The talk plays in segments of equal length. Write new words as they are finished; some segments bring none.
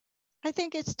I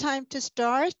think it's time to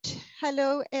start.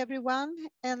 Hello, everyone,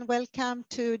 and welcome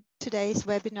to today's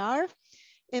webinar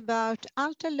about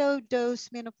ultra-low dose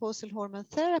menopausal hormone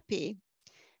therapy.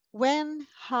 When,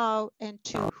 how, and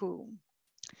to whom.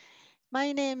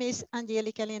 My name is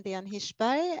Angelica Lindén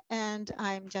Hirschberg, and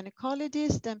I'm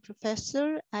gynecologist and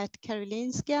professor at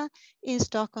Karolinska in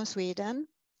Stockholm, Sweden.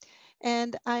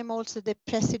 And I'm also the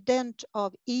president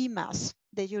of EMAS,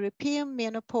 the European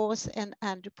Menopause and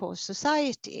Andropause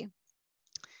Society.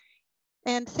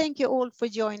 And thank you all for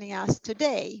joining us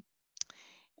today.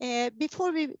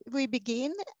 Before we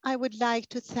begin, I would like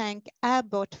to thank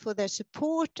Abbott for their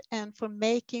support and for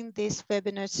making this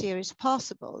webinar series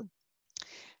possible.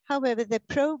 However, the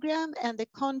program and the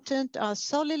content are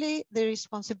solely the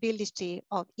responsibility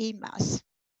of EMAS.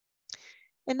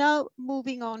 And now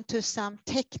moving on to some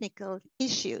technical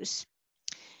issues.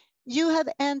 You have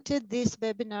entered this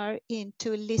webinar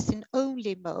into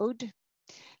listen-only mode.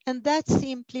 And that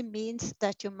simply means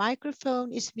that your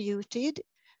microphone is muted,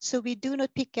 so we do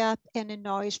not pick up any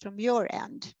noise from your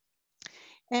end.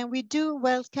 And we do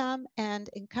welcome and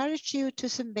encourage you to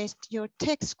submit your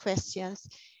text questions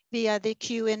via the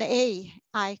Q&A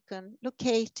icon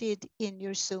located in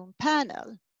your Zoom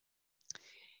panel.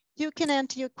 You can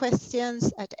enter your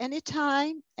questions at any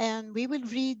time, and we will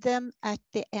read them at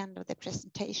the end of the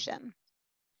presentation.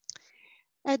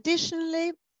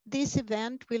 Additionally, this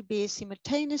event will be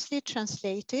simultaneously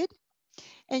translated,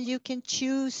 and you can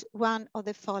choose one of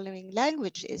the following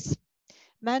languages: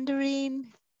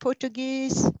 Mandarin,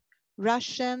 Portuguese,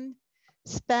 Russian,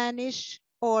 Spanish,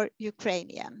 or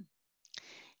Ukrainian.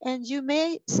 And you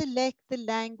may select the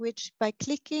language by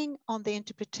clicking on the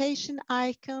interpretation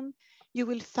icon you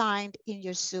will find in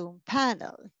your Zoom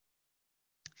panel.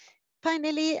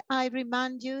 Finally, I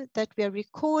remind you that we are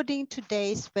recording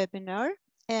today's webinar,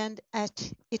 and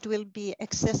it will be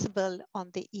accessible on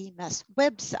the EMAS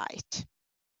website.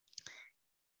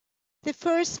 The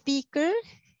first speaker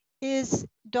is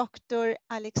Dr.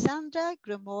 Oleksandra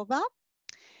Gromova,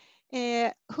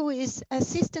 who is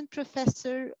Assistant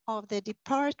Professor of the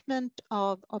Department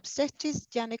of Obstetrics,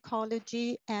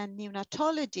 Gynecology, and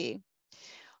Neonatology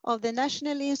of the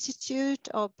National Institute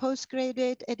of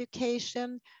Postgraduate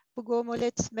Education,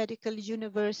 Bogomolets Medical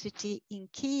University in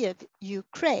Kiev,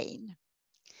 Ukraine.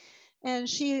 And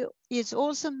she is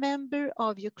also a member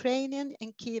of Ukrainian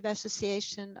and Kiev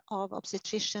Association of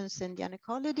Obstetricians and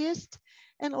Gynecologists,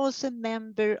 and also a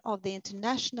member of the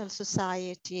International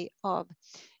Society of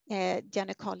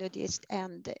Gynecologists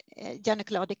and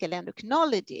Gynecological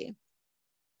Endocrinology.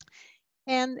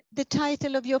 And the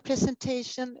title of your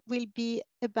presentation will be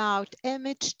about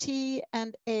MHT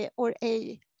and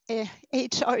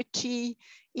HRT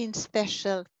in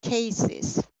special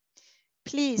cases.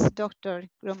 Please, Dr.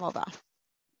 Gromova.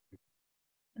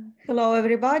 Hello,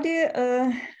 everybody.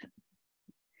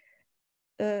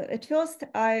 At first,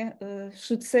 I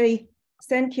should say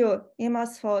thank you,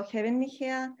 EMAS, for having me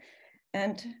here.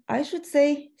 And I should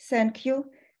say thank you,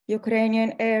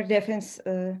 Ukrainian Air Defense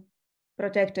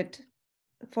Protected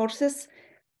Forces,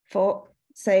 for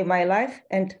saving my life,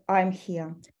 and I'm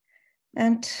here.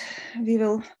 And we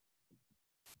will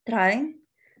try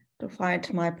to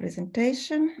find my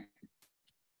presentation.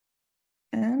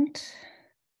 And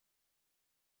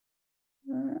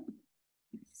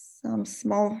some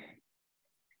small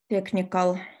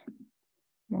technical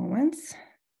moments.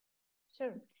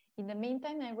 Sure. In the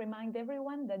meantime, I remind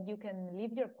everyone that you can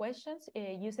leave your questions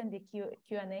using the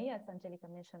Q&A, as Angelica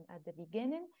mentioned at the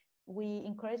beginning. We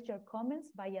encourage your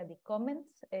comments via the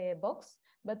comments box,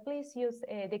 but please use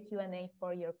the Q&A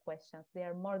for your questions. They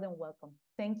are more than welcome.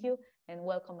 Thank you, and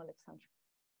welcome, Oleksandra.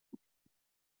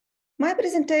 My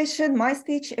presentation, my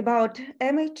speech about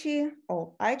MHT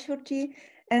or HRT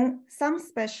and some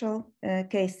special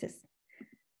cases.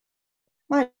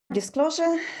 My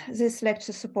disclosure, this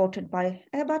lecture is supported by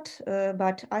Abbott,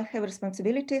 but I have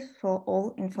responsibility for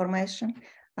all information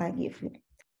I give you.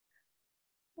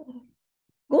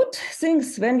 Good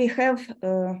things when we have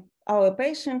our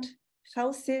patient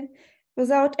healthy,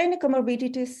 without any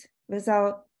comorbidities,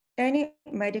 without any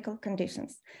medical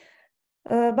conditions.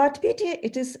 But pity,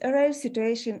 it is a rare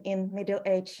situation in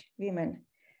middle-aged women.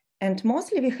 And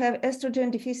mostly we have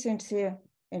estrogen deficiency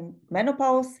in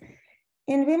menopause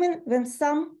in women with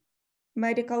some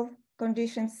medical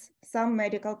conditions, some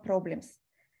medical problems.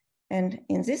 And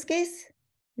in this case,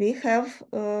 we have,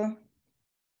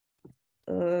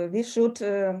 we should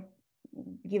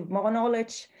give more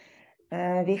knowledge.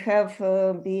 We have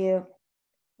the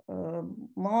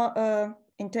more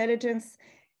intelligence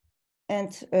and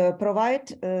provide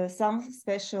some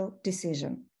special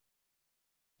decision.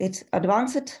 it's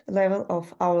advanced level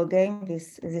of our game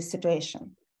with this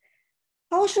situation.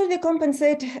 How should we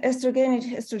compensate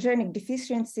estrogenic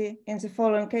deficiency in the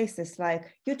following cases,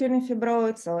 like uterine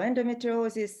fibroids or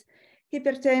endometriosis,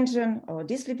 hypertension or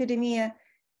dyslipidemia,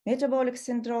 metabolic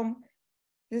syndrome?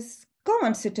 This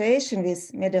common situation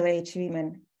with middle-aged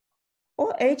women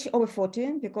or age over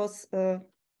 40, because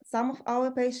some of our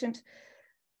patients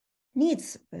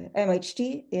needs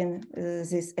MHT in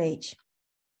this age.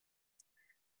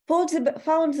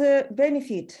 Found the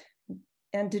benefit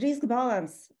and risk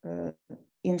balance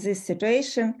in this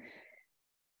situation,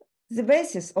 the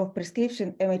basis of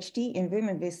prescription MHT in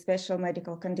women with special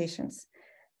medical conditions.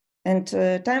 And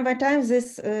time by time,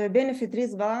 this benefit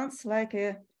risk balance like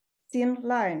a thin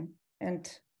line,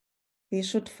 and we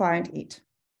should find it.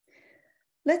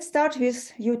 Let's start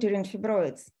with uterine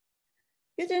fibroids.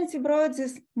 Uterine fibroids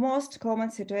is most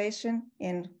common situation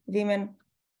in women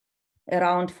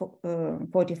around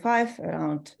 45,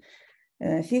 around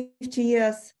 50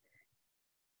 years.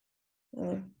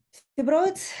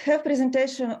 Fibroids have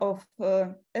presentation of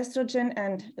estrogen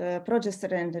and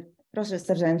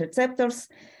progesterone receptors.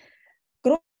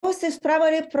 Growth is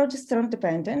primarily progesterone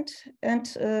dependent, and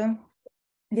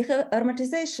we have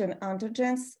aromatization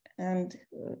androgens and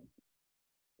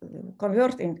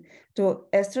converting to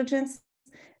estrogens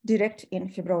direct in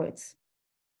fibroids.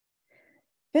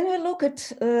 When we look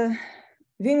at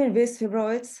women with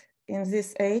fibroids in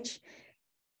this age,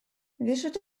 we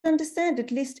should understand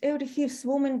at least every fifth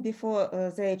woman before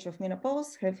the age of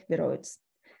menopause have fibroids.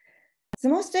 The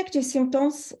most active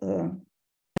symptoms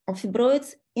of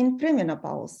fibroids in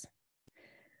premenopause,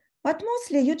 but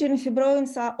mostly uterine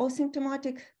fibroids are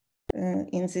asymptomatic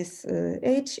in this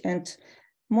age, and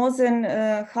more than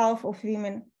half of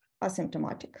women are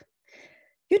symptomatic.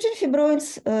 Uterine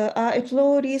fibroids are at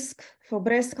low risk for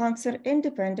breast cancer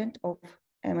independent of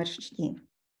MHT.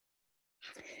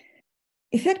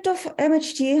 Effect of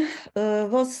MHT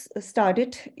was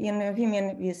studied in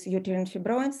women with uterine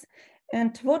fibroids,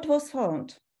 and what was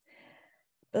found?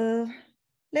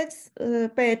 Let's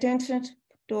pay attention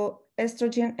to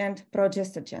estrogen and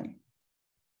progesterone.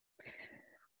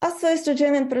 As for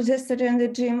estrogen and progesterone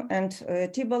regime and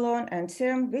tibolone and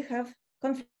serum, we have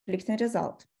conflicting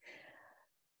result.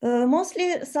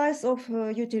 Mostly size of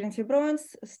uterine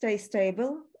fibroids stay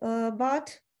stable,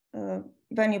 but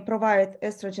when you provide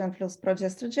estrogen plus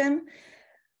progesterone,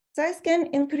 size can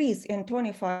increase in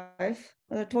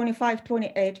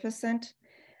 28%,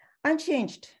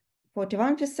 unchanged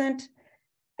 41%,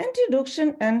 and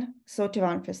reduction and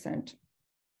 31%.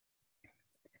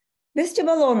 With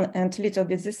tibolone and little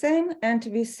bit the same, and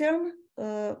with serum,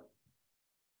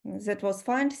 that was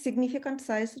found significant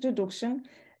size reduction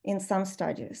in some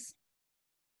studies.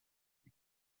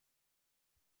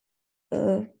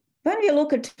 When we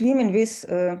look at women with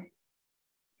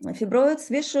fibroids,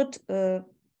 we should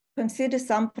consider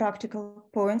some practical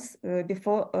points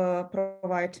before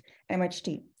provide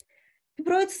MHT.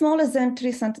 Fibroids smaller than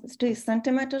 3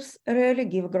 centimeters rarely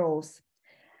give growth.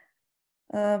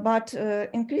 But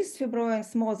increased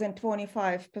fibroids more than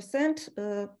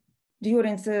 25%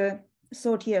 during the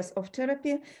 30 years of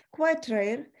therapy, quite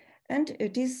rare, and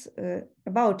it is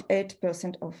about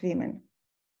 8% of women.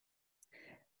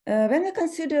 When we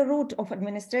consider route of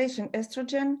administration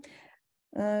estrogen,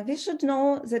 we should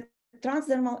know that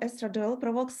transdermal estradiol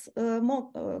provokes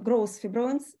more growth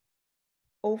fibroids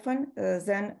often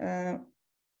than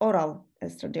oral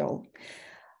estradiol.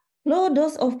 Low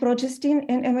dose of progestin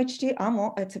and MHT are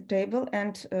more acceptable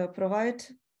and provide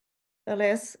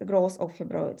less growth of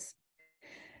fibroids.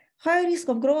 High risk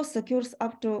of growth occurs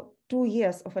up to 2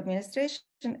 years of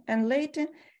administration, and later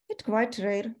it's quite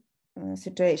rare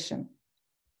situation.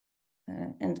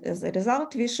 And as a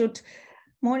result, we should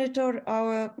monitor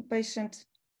our patient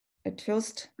at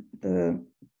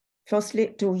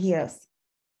firstly 2 years.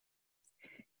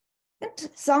 And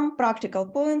some practical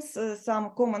points,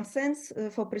 some common sense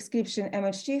for prescription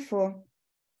MHT for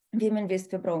women with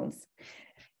fibroids.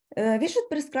 We should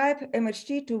prescribe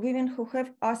MHT to women who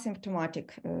have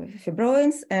asymptomatic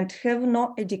fibroids and have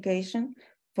no indication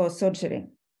for surgery.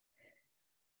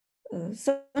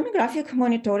 Sonographic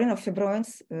monitoring of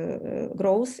fibroids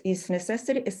growth is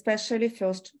necessary, especially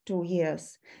first 2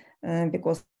 years,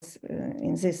 because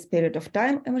in this period of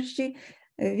time, MHT,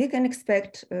 we can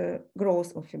expect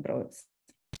growth of fibroids.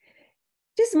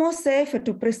 It is more safer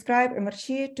to prescribe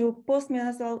MHT to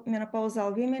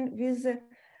postmenopausal women with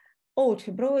old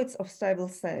fibroids of stable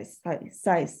size.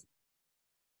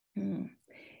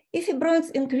 If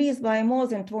fibroids increase by more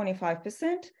than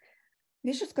 25%,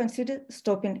 we should consider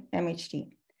stopping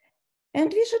MHT.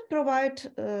 And we should provide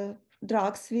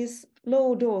drugs with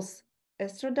low dose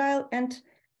estradiol and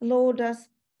low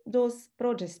dose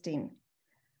progestin.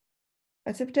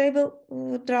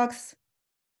 Acceptable drugs,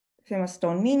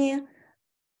 Femastone Mini,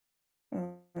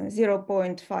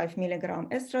 0.5 milligram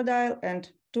estradiol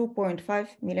and 2.5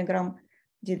 milligram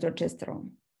dydrogesterone.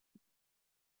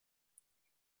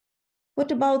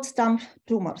 What about some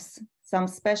tumors, some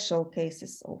special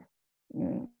cases of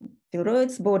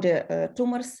thyroid body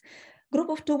tumors, group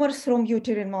of tumors from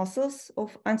uterine muscles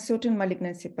of uncertain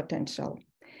malignancy potential.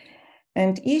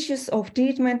 And issues of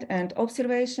treatment and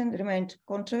observation remained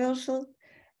controversial,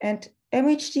 and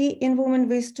MHT in women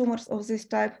with tumors of this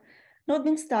type not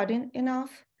been studied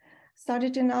enough,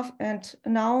 and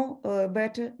now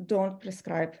better don't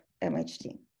prescribe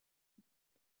MHT.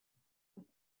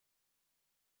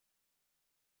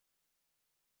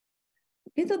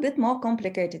 Little bit more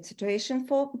complicated situation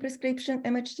for prescription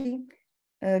MHT,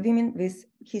 women with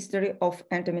history of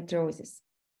endometriosis.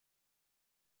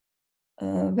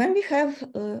 When we have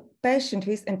a patient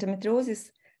with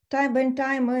endometriosis, time by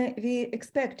time we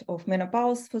expect of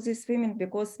menopause for these women,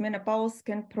 because menopause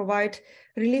can provide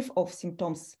relief of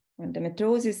symptoms of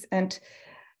endometriosis, and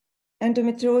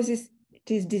endometriosis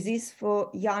is disease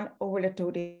for young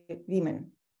ovulatory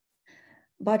women.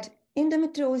 But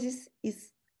endometriosis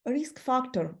is a risk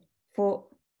factor for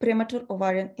premature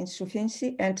ovarian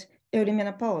insufficiency and early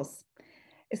menopause,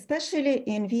 especially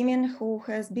in women who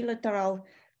has bilateral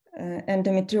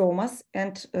endometriomas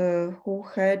and who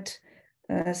had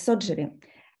surgery.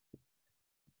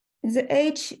 In the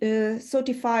age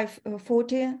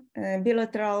 35-40,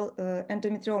 bilateral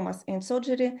endometriomas and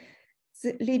surgery,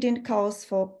 the leading cause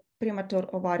for premature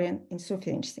ovarian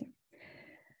insufficiency.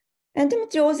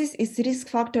 Endometriosis is a risk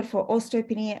factor for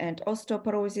osteopenia and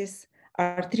osteoporosis,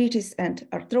 arthritis and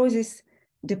arthrosis,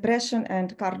 depression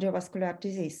and cardiovascular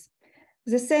disease.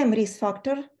 The same risk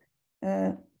factor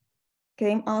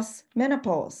came as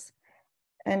menopause,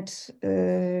 and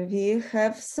we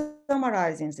have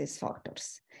summarizing these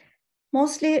factors.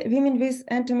 Mostly women with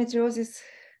endometriosis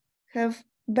have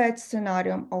bad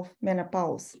scenario of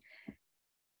menopause.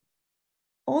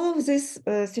 All of this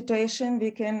situation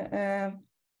we can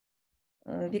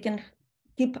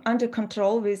keep under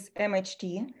control with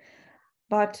MHT,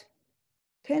 but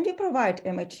can we provide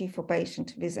MHT for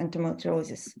patients with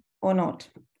endometriosis or not?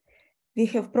 We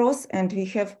have pros and we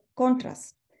have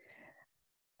contras.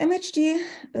 MHT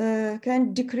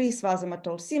can decrease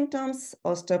vasomotor symptoms,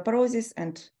 osteoporosis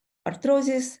and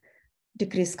arthrosis,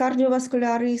 decrease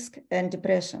cardiovascular risk and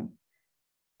depression.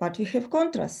 But we have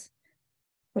contras.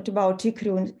 What about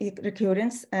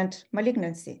recurrence and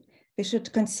malignancy? We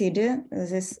should consider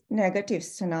this negative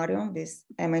scenario with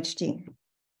MHT.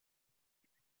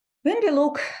 When we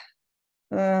look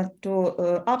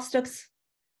to abstracts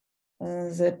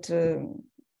that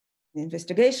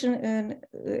investigation in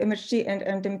MHT and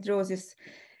endometriosis,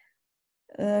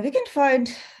 we can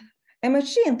find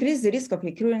MHT increase the risk of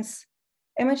recurrence,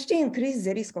 MHT increase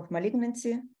the risk of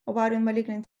malignancy, ovarian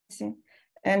malignancy,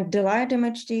 and delayed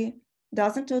MHT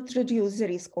doesn't reduce the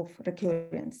risk of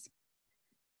recurrence.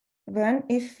 When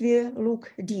if we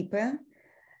look deeper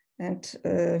and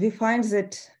we find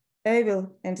that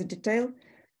evil and the detail,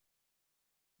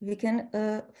 we can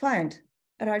find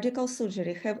radical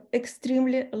surgery have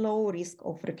extremely low risk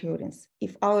of recurrence.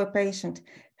 If our patient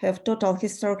have total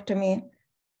hysterectomy,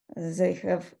 they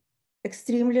have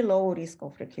extremely low risk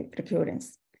of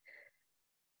recurrence.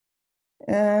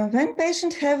 When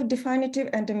patients have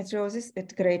definitive endometriosis,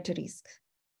 at greater risk,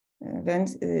 when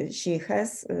she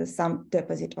has some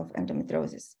deposit of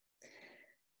endometriosis.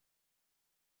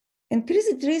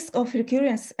 Increased risk of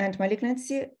recurrence and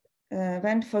malignancy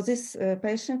when for this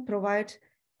patient provide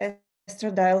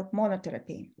estradiol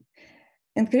monotherapy.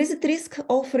 Increased risk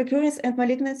of recurrence and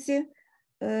malignancy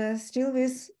still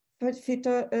with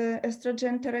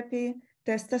phytoestrogen therapy,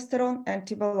 testosterone, and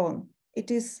tibolone. It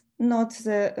is not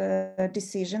the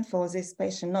decision for this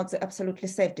patient, not the absolutely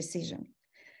safe decision.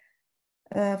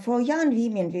 For young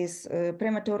women with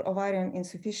premature ovarian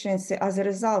insufficiency as a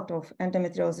result of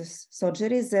endometriosis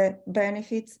surgery, the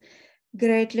benefits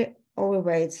greatly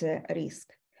outweigh the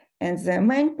risk. And the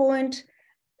main point,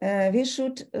 we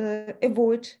should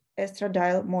avoid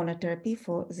estradiol monotherapy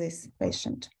for this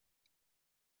patient.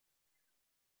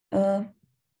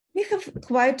 We have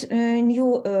quite a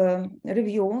new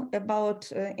review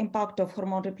about impact of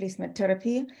hormone replacement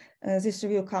therapy. This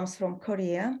review comes from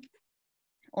Korea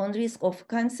on risk of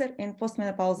cancer in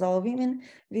postmenopausal women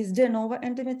with de novo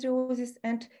endometriosis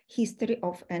and history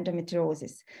of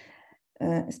endometriosis,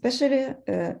 especially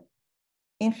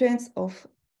influence of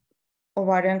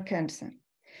ovarian cancer.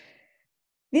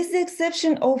 With the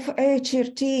exception of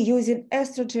HRT using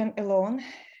estrogen alone,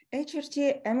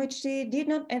 HRT, MHT did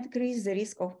not increase the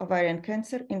risk of ovarian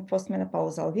cancer in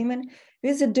postmenopausal women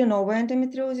with a de novo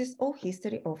endometriosis or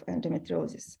history of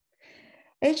endometriosis.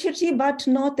 HRT, but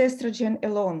not estrogen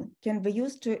alone, can be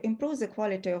used to improve the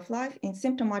quality of life in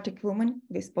symptomatic women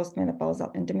with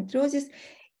postmenopausal endometriosis,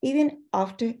 even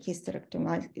after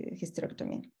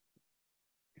hysterectomy.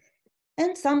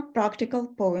 And some practical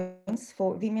points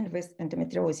for women with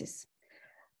endometriosis.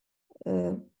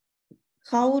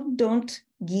 How don't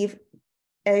give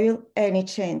any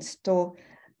chance to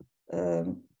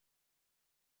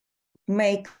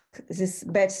make this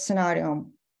bad scenario,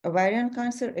 ovarian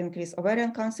cancer, increase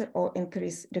ovarian cancer, or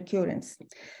increase recurrence.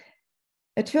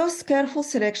 At first, careful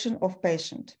selection of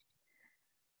patient.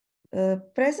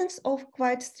 Presence of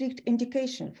quite strict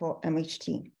indication for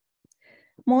MHT.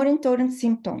 Monitoring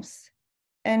symptoms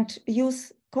and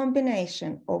use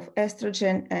combination of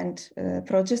estrogen and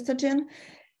progestogen,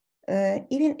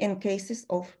 even in cases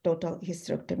of total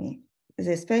hysterectomy.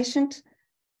 This patient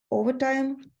over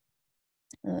time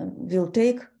will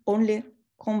take only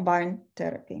combined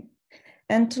therapy.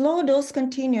 And low dose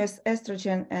continuous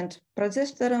estrogen and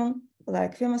progesterone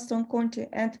like Femastone Conti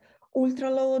and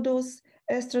ultra low dose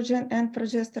estrogen and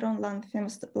progesterone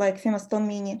like Femastone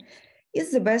Mini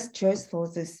is the best choice for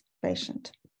this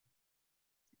patient.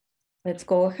 Let's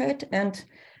go ahead and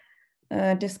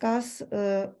discuss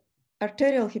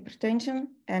arterial hypertension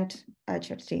and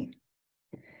HRT.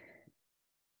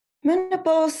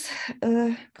 Menopause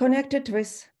connected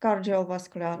with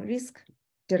cardiovascular risk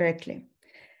directly.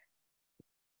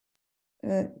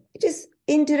 It is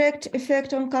indirect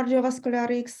effect on cardiovascular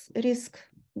risk,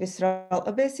 visceral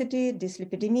obesity,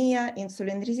 dyslipidemia,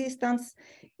 insulin resistance,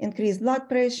 increased blood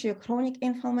pressure, chronic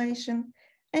inflammation,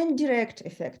 and direct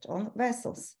effect on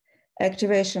vessels,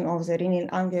 activation of the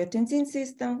renin-angiotensin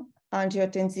system,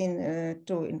 angiotensin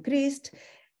 2 increased,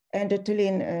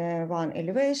 endothelin 1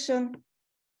 elevation,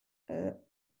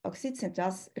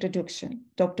 oxytocin reduction.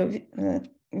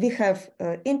 We have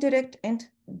indirect and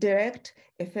direct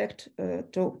effect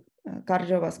to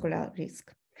cardiovascular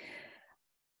risk.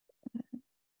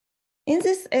 In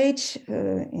this age,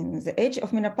 in the age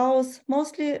of menopause,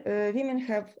 mostly women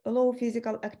have low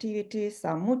physical activity,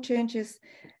 some mood changes,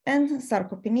 and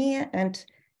sarcopenia, and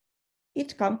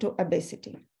it comes to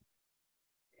obesity.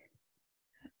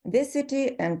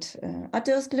 Obesity and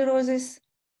atherosclerosis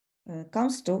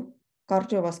comes to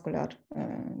cardiovascular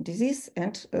disease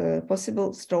and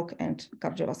possible stroke and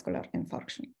cardiovascular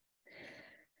infarction.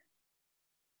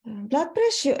 Blood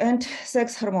pressure and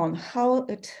sex hormone, how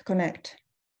it connect?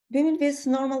 Women with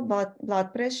normal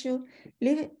blood pressure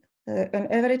live on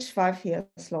average 5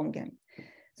 years longer.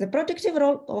 The protective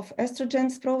role of estrogen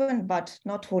is proven but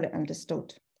not fully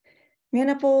understood.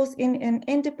 Menopause in an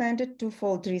independent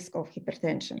twofold risk of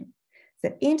hypertension.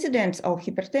 The incidence of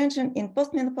hypertension in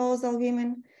postmenopausal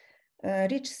women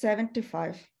reached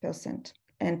 75%.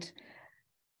 And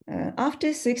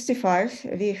after 65,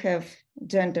 we have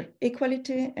gender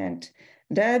equality and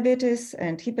diabetes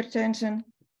and hypertension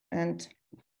and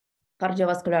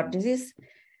cardiovascular disease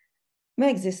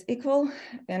make this equal,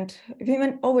 and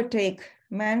women overtake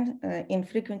men in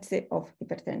frequency of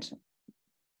hypertension.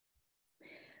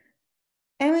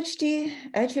 MHT,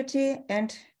 HRT,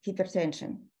 and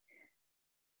hypertension.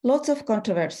 Lots of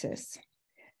controversies.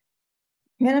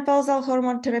 Menopausal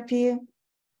hormone therapy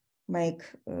make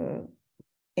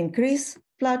increase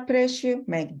blood pressure,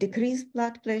 make decrease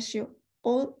blood pressure,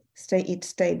 or stay it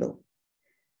stable.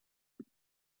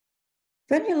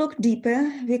 When we look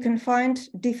deeper, we can find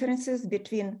differences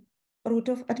between route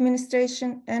of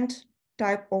administration and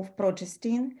type of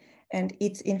progestin and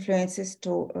its influences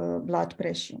to blood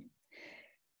pressure.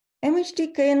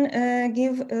 MHT can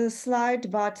give a slight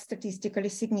but statistically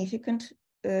significant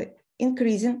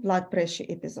increase in blood pressure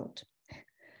episode.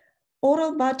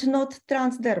 Oral but not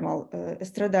transdermal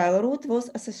estradiol route was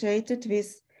associated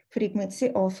with frequency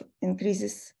of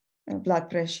increases in blood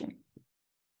pressure.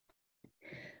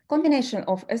 Combination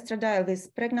of estradiol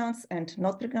with pregnance and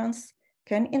not pregnance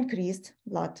can increase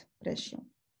blood pressure.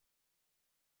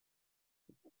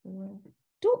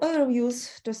 Two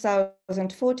overviews,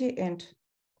 2040 and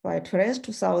quite fresh,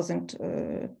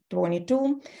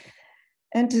 2022,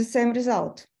 and the same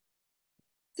result.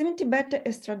 70 beta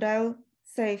estradiol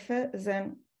safer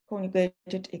than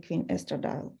conjugated equine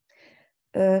estradiol.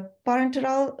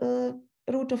 Parenteral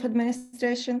route of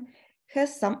administration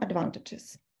has some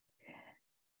advantages.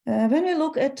 When we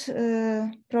look at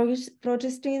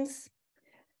progestins,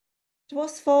 it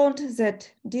was found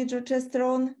that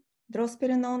dydrogesterone,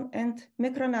 drospirenone, and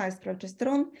micronized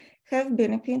progesterone have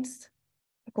benefits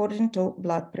according to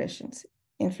blood pressure,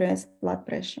 influence blood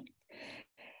pressure.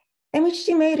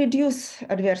 MHT may reduce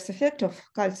adverse effect of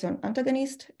calcium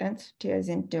antagonist and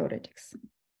thiazine diuretics.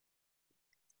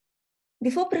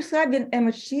 Before prescribing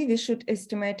MHT, we should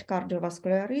estimate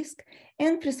cardiovascular risk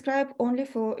and prescribe only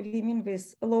for women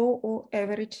with low or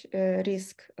average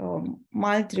risk or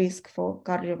mild risk for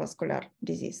cardiovascular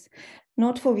disease,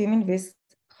 not for women with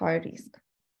high risk.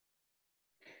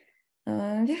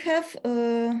 We have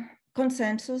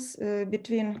consensus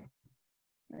between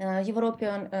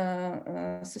European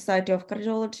Society of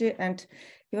Cardiology and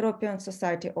European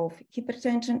Society of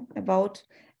Hypertension about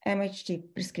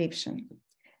MHT prescription.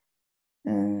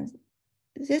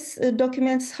 This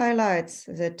document highlights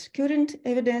that current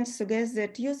evidence suggests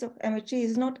that use of MHT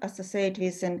is not associated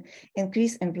with an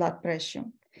increase in blood pressure.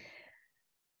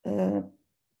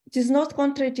 It is not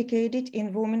contraindicated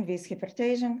in women with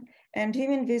hypertension, and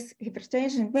women with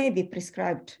hypertension may be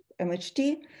prescribed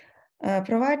MHT,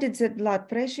 provided that blood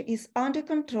pressure is under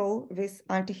control with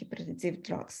antihypertensive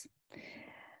drugs.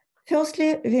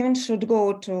 Firstly, women should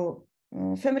go to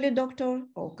a family doctor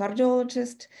or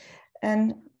cardiologist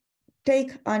and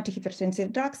take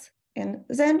antihypertensive drugs, and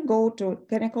then go to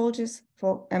gynecologist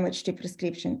for MHT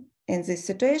prescription. In this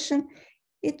situation,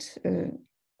 it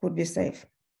could be safe.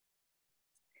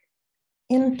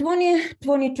 In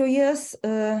 22 years,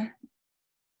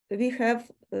 we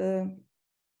have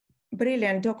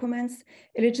brilliant documents,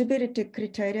 eligibility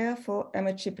criteria for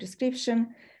MHT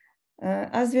prescription.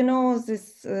 As we know,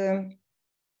 this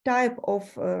type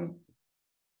of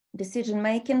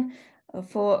decision-making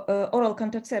for oral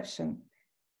contraception,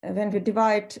 when we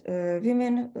divide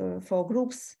women for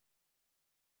groups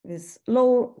with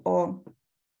low or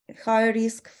high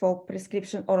risk for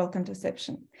prescription oral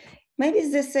contraception. Maybe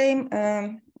it's the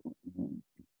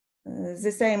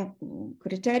same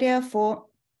criteria for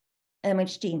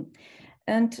MHT.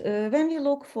 And when we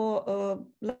look for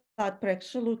blood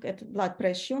pressure, look at blood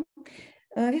pressure,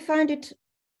 we find it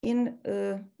in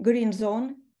green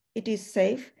zone. It is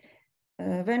safe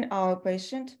when our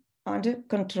patient under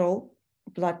control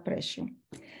blood pressure.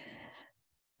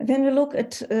 When we look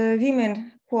at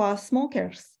women who are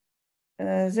smokers,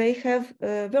 they have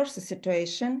a worse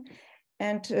situation,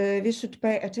 and we should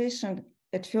pay attention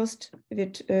at first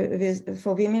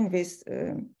for women with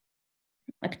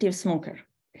active smoker.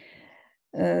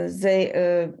 They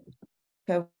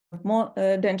have more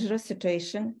dangerous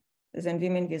situation than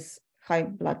women with high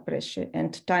blood pressure,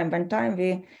 and time by time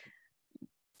we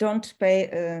don't pay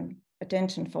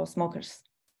attention for smokers.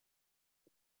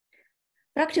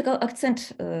 Practical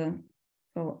accent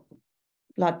for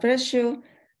blood pressure,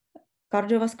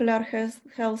 cardiovascular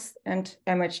health, and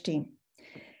MHT.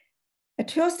 At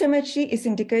first, MHT is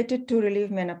indicated to relieve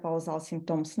menopausal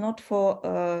symptoms, not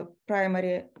for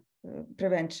primary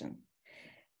prevention.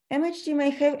 MHT may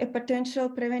have a potential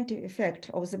preventive effect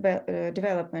of the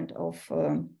development of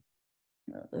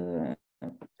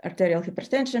arterial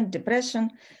hypertension, depression,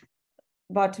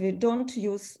 but we don't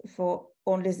use for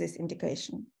only this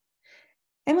indication.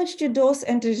 MHT dose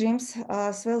and regimes,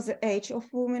 as well as the age of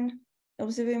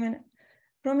the women,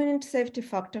 prominent safety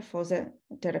factor for the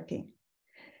therapy.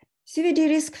 CVD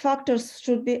risk factors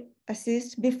should be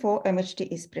assessed before MHT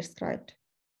is prescribed.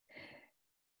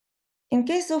 In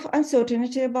case of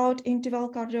uncertainty about interval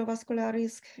cardiovascular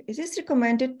risk, it is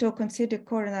recommended to consider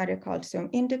coronary calcium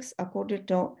index according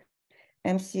to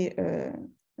MCCT.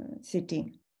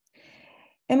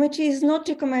 MHT is not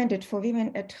recommended for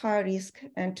women at high risk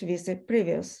and with a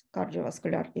previous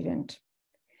cardiovascular event.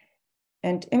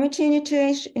 And MHT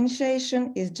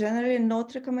initiation is generally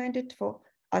not recommended for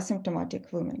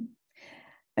asymptomatic women.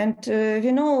 And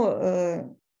we know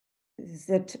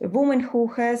that a woman who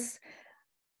has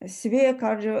severe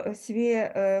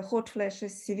hot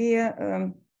flashes,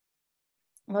 severe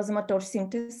vasomotor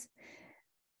symptoms,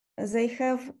 they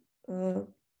have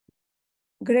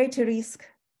greater risk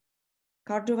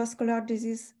cardiovascular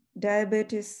disease,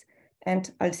 diabetes,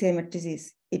 and Alzheimer's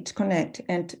disease. It connect.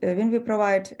 And when we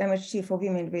provide MHT for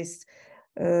women with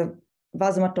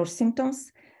vasomotor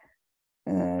symptoms,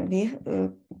 we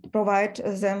provide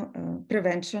them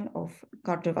prevention of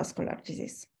cardiovascular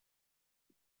disease.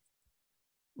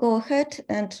 Go ahead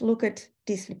and look at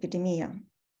dyslipidemia.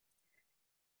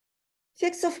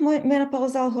 Effects of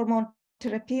menopausal hormone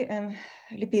therapy and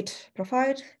lipid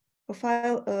profile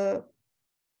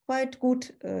quite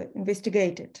good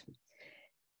investigated.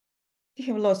 We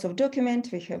have lots of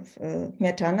documents, we have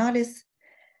meta-analysis.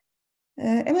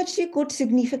 MHT could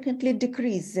significantly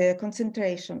decrease the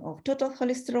concentration of total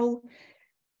cholesterol,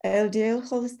 LDL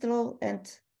cholesterol,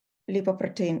 and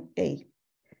lipoprotein A.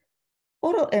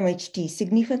 Oral MHT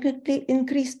significantly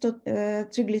increased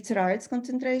triglycerides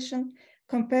concentration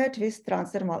compared with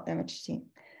transdermal MHT.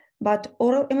 but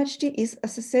oral MHT is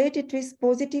associated with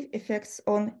positive effects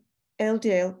on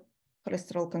LDL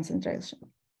cholesterol concentration.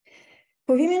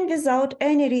 For women without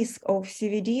any risk of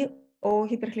CVD or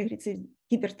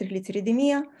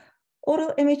hypertriglyceridemia,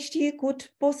 oral MHT could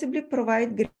possibly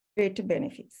provide greater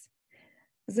benefits.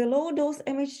 The low-dose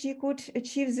MHT could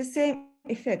achieve the same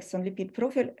effects on lipid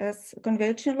profile as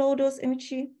conventional low-dose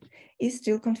MHT is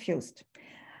still confused.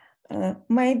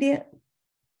 Maybe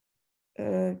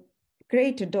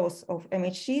greater dose of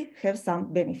MHT have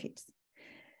some benefits.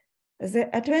 The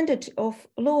advantage of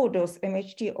low-dose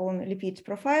MHT on lipid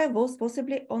profile was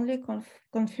possibly only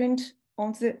confined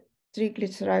on the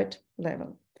triglyceride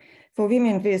level. For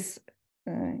women with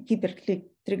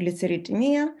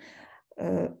hypertriglyceridemia,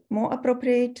 more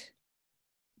appropriate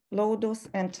low-dose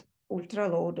and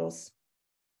ultra-low-dose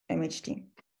MHT.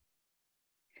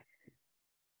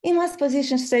 EMAS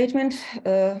position statement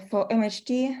for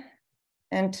MHT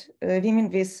and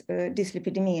women with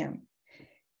dyslipidemia.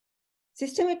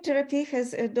 Systemic therapy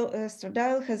has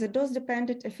estradiol has a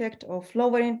dose-dependent effect of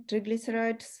lowering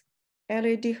triglycerides,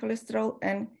 LDL cholesterol,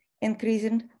 and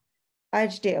increasing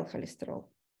HDL cholesterol.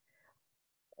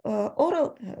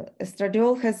 Oral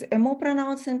estradiol has a more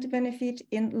pronounced benefit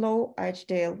in low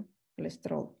HDL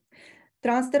cholesterol.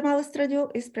 Transdermal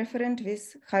estradiol is preferred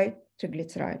with high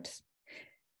triglycerides.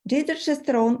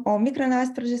 Dydrogesterone or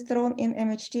micronized progesterone in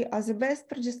MHT are the best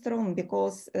progesterone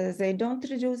because they don't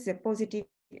reduce the positive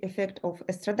effect of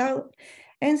estradiol,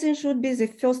 and they should be the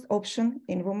first option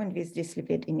in women with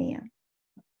dyslipidemia.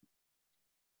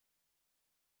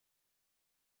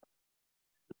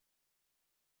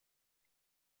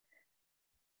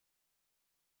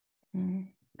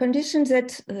 Conditions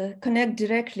that connect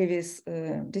directly with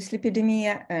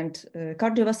dyslipidemia and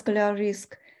cardiovascular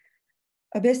risk,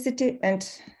 obesity,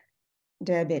 and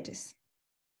diabetes.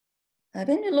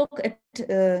 When we look at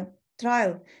a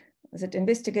trial that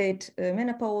investigate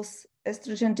menopause,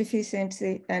 estrogen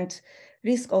deficiency, and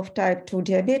risk of type 2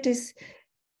 diabetes,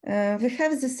 we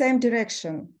have the same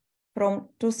direction from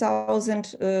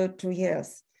 2000 to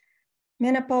years.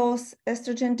 Menopause,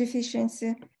 estrogen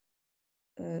deficiency,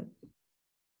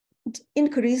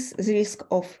 increase the risk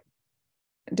of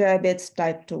diabetes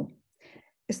type 2,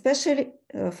 especially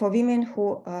for women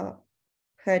who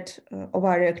had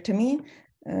ovarectomy.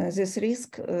 This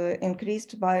risk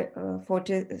increased by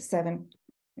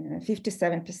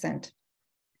 57%.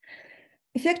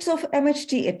 Effects of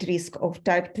MHT at risk of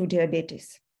type 2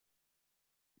 diabetes.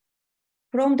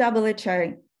 From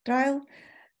WHI trial,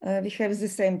 we have the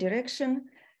same direction.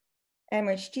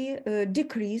 MHT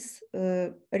decrease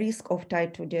risk of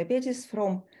type 2 diabetes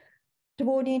from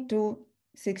 20 to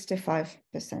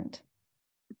 65%.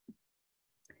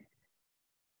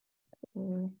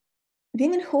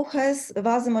 Women who has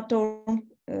vasomotor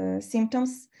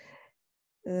symptoms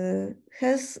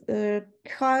has a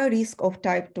higher risk of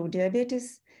type 2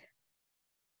 diabetes,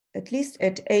 at least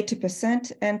at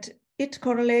 80%, and it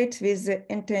correlates with the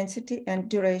intensity and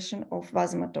duration of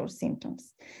vasomotor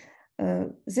symptoms.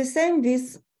 The same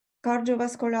with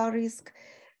cardiovascular risk.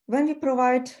 When we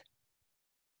provide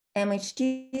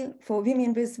MHT for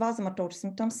women with vasomotor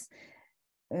symptoms,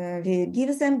 we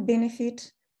give them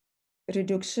benefit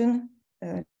reduction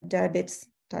diabetes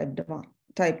type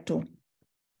 2.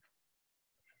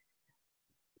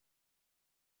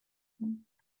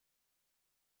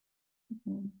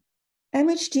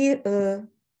 MHT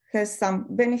has some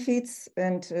benefits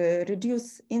and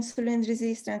reduce insulin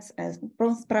resistance and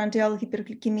postprandial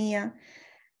hyperglycemia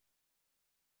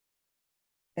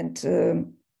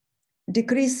and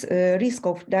decrease risk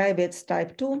of diabetes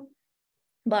type 2.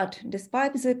 But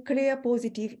despite the clear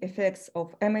positive effects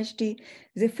of MHT,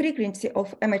 the frequency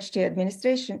of MHT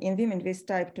administration in women with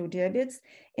type 2 diabetes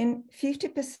is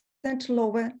 50%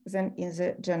 lower than in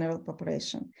the general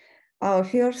population. Our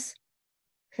fears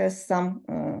has some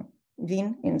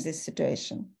win in this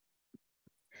situation.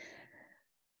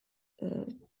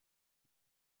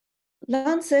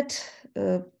 Lancet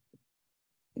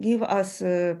give us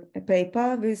a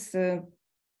paper with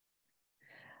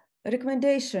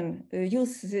recommendation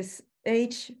use this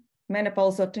age,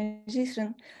 menopausal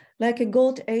transition, like a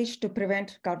gold age to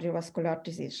prevent cardiovascular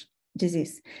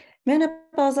disease.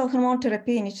 Menopausal hormone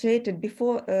therapy initiated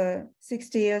before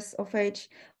 60 years of age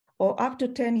or up to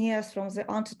 10 years from the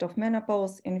onset of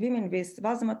menopause in women with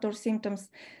vasomotor symptoms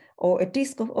or at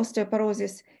risk of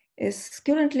osteoporosis is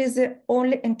currently the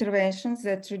only intervention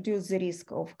that reduce the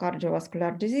risk of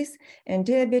cardiovascular disease and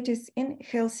diabetes in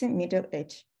healthy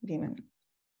middle-aged women.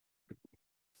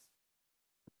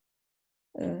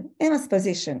 EMAS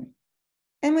position.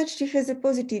 MHT has a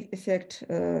positive effect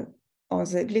on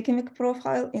the glycemic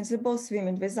profile in the both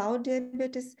women without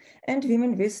diabetes and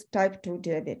women with type 2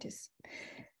 diabetes.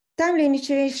 Timely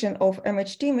initiation of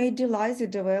MHT may delay the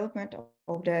development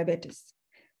of diabetes.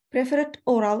 Preferred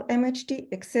oral MHT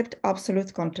except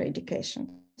absolute contraindications.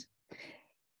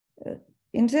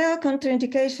 In their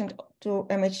contraindication to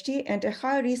MHT and a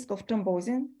high risk of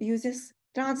thrombosis, uses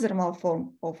transdermal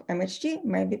form of MHT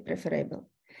may be preferable.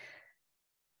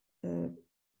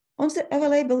 On the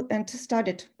available and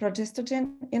studied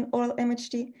progestogen in oral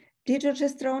MHT,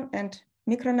 dydrogesterone and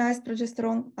micronized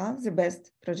progesterone are the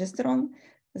best progesterone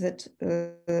that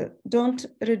don't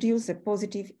reduce the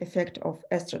positive effect of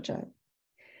estrogen.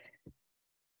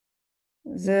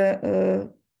 The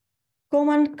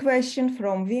common question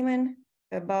from women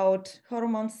about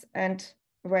hormones and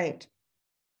weight.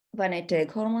 When I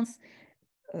take hormones,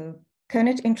 can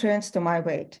it influence to my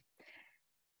weight?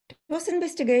 It was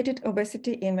investigated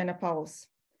obesity in menopause.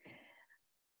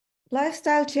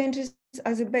 Lifestyle changes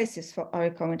are the basis for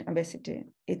overcoming obesity.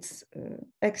 It's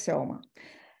axioma.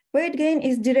 Weight gain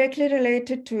is directly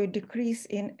related to a decrease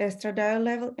in estradiol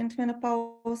level in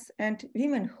menopause, and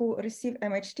women who receive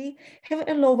MHT have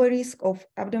a lower risk of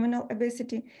abdominal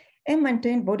obesity and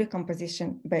maintain body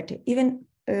composition better. Even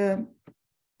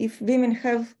if women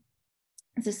have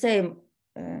the same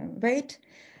weight,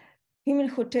 women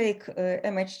who take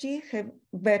MHT have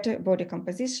better body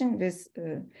composition with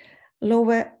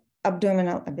lower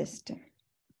abdominal obesity.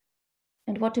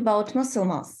 And what about muscle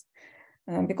mass?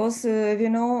 Because we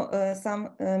know some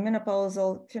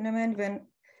menopausal phenomenon when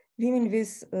women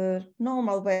with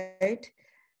normal weight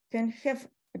can have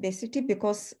obesity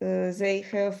because they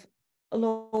have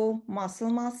low muscle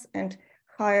mass and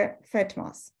higher fat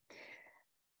mass.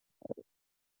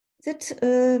 That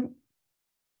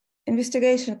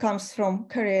investigation comes from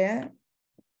Korea.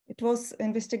 It was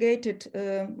investigated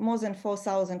more than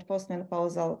 4,000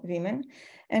 postmenopausal women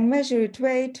and measured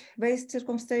weight, waist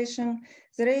circumcision,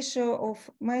 the ratio of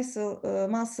muscle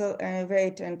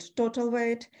weight and total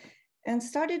weight, and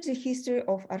studied the history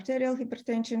of arterial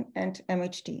hypertension and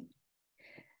MHT.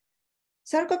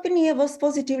 Sarcopenia was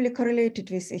positively correlated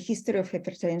with a history of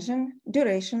hypertension,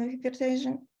 duration of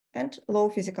hypertension, and low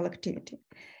physical activity.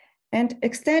 And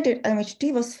extended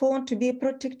MHT was found to be a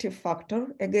protective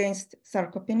factor against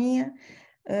sarcopenia,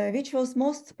 which was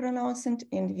most pronounced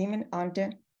in women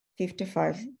under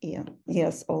 55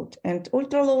 years old. And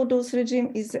ultra-low dose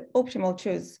regime is the optimal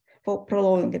choice for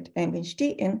prolonged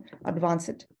MHT in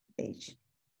advanced age.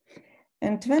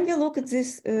 And when we look at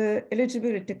this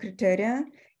eligibility criteria,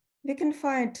 we can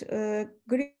find a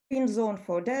green zone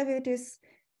for diabetes,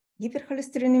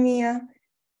 hypercholesterolemia,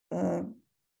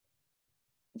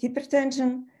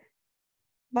 hypertension,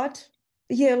 but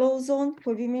yellow zone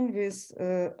for women with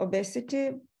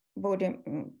obesity, body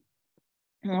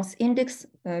mass index,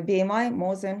 BMI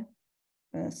more than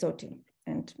 30.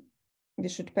 And we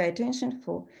should pay attention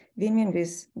for women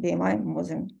with BMI more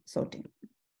than 30.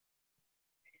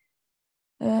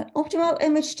 Optimal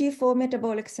MHT for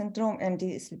metabolic syndrome and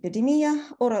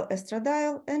dyslipidemia, oral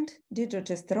estradiol, and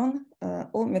dydrogesterone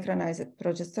or micronized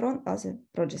progesterone as a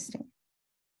progestin.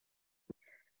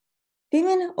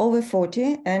 Women over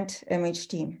 40 and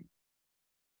MHT.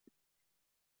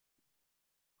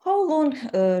 How long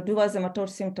do vasomotor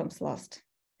symptoms last?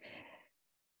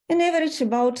 On average,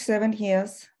 about 7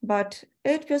 years, but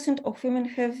 8% of women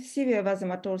have severe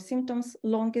vasomotor symptoms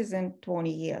longer than 20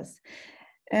 years.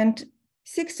 And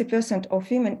 60%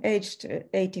 of women aged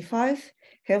 85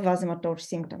 have vasomotor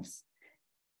symptoms.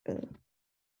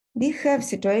 We have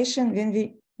situation when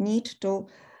we need to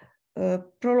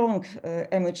prolong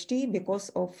MHT because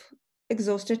of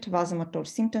exhausted vasomotor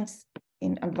symptoms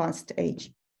in advanced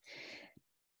age.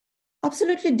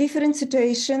 Absolutely different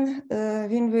situation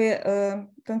when we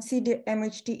consider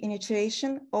MHT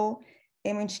initiation or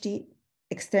MHT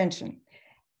extension.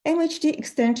 MHT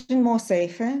extension more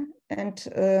safer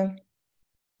and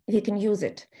we can use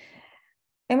it.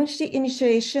 MHT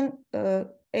initiation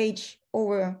age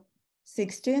over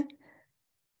 60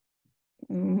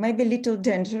 may be a little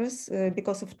dangerous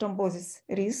because of thrombosis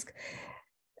risk.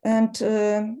 And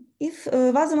if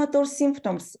vasomotor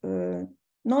symptoms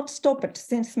not stopped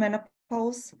since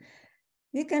menopause,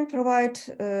 we can provide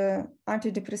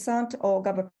antidepressant or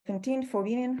gabapentin for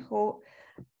women who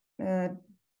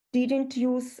didn't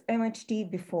use MHT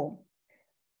before.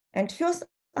 And first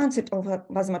onset of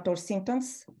vasomotor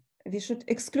symptoms, we should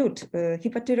exclude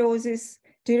hyperthyroidosis,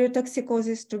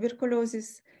 thyrotoxicosis,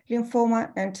 tuberculosis,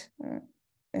 lymphoma, and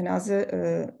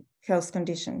another health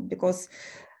condition, because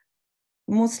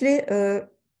mostly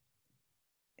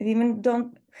women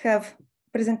don't have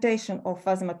presentation of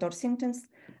vasomotor symptoms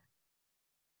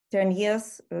 10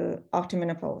 years after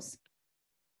menopause.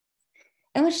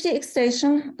 MHT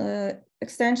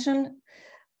extension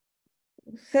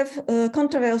have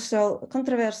controversial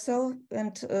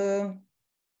and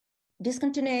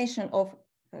discontinuation of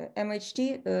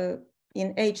MHT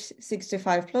in age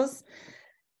 65 plus.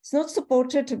 It's not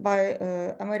supported by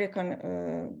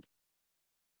American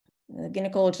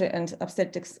Gynecology and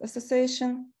Obstetrics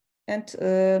Association and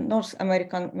North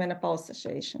American Menopause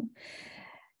Association.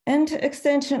 And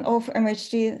extension of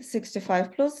MHT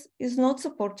 65 plus is not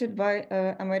supported by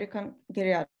American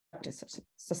Geriatric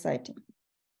Society.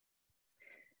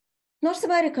 North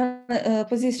American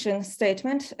position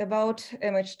statement about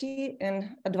MHT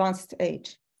in advanced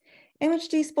age.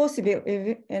 MHT is possible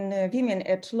in women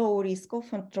at low risk of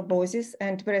thrombosis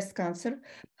and breast cancer,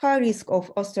 high risk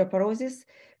of osteoporosis,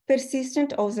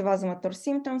 persistent of the vasomotor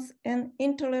symptoms, and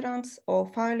intolerance or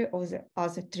failure of the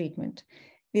other treatment.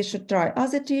 We should try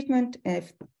other treatment.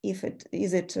 If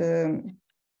it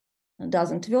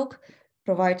doesn't work,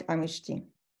 provide MHT.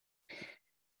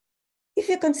 If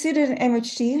we consider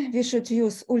MHT, we should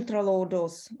use ultra-low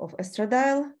dose of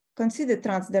estradiol, consider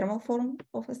transdermal form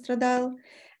of estradiol,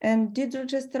 and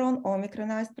dydrogesterone or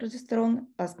micronized progesterone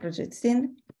as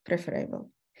progestin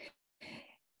preferable.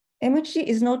 MHT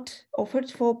is not offered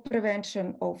for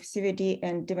prevention of CVD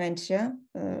and dementia,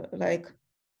 like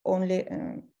only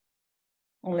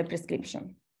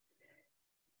prescription.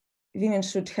 Women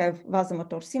should have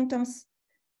vasomotor symptoms,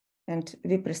 and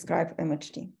we prescribe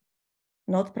MHT,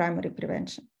 not primary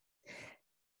prevention.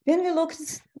 When we look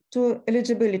to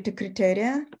eligibility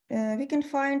criteria, we can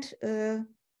find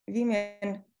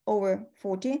women over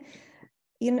 40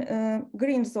 in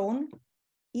green zone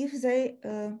if they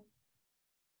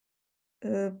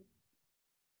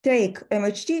take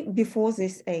MHT before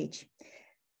this age.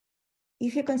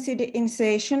 If you consider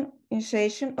initiation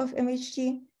of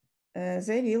MHT,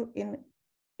 they will in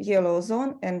yellow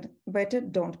zone, and better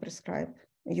don't prescribe,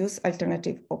 use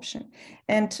alternative option.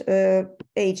 And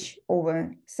age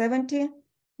over 70,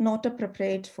 not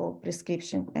appropriate for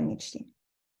prescription MHT.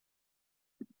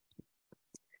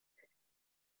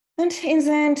 And in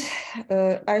the end,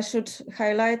 I should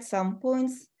highlight some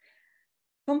points.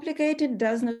 Complicated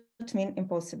does not mean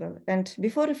impossible. And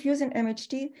before refusing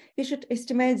MHT, we should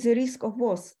estimate the risk of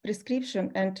both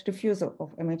prescription and refusal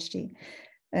of MHT.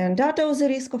 And data of the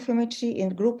risk of MHT in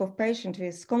group of patients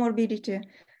with comorbidity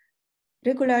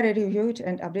regularly reviewed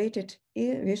and updated.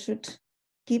 We should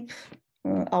keep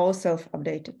ourselves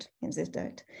updated in this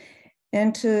data.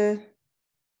 And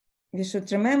we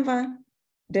should remember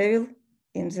devil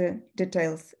in the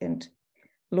details and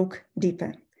look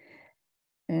deeper.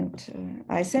 And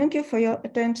I thank you for your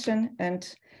attention,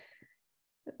 and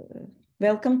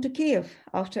welcome to Kiev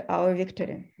after our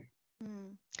victory.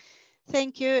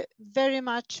 Thank you very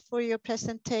much for your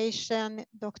presentation,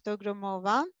 Dr.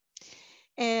 Gromova.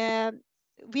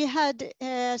 We had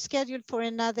scheduled for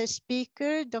another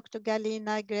speaker, Dr.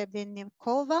 Galina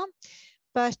Grebennikova,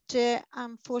 but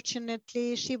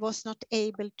unfortunately she was not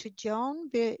able to join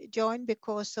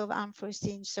because of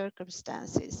unforeseen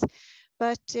circumstances.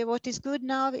 But what is good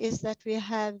now is that we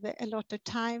have a lot of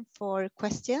time for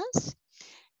questions,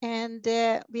 and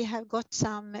we have got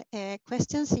some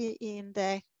questions in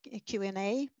the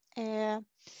Q&A.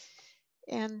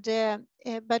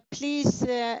 But please,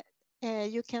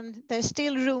 there's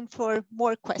still room for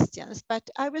more questions, but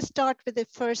I will start with the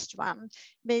first one.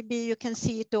 Maybe you can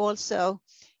see it also,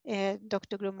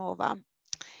 Dr. Gromova.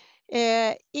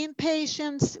 In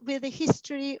patients with a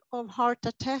history of heart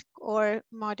attack or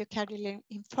myocardial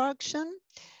infarction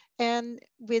and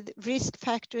with risk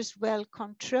factors well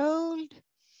controlled,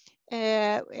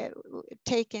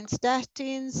 taking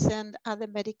statins and other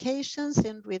medications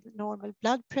and with normal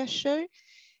blood pressure,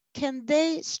 can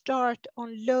they start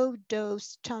on low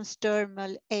dose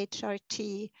transdermal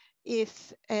HRT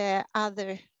if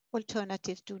other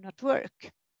alternatives do not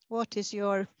work? What is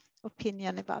your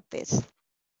opinion about this?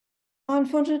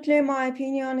 Unfortunately, my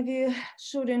opinion, we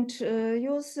shouldn't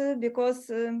use because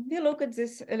we look at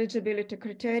this eligibility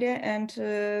criteria, and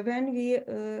when we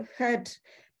had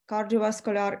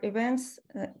cardiovascular events,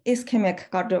 ischemic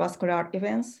cardiovascular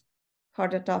events,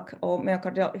 heart attack or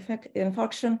myocardial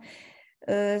infarction,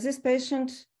 this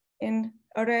patient in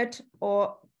a red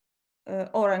or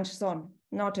orange zone,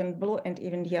 not in blue and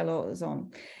even yellow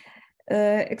zone.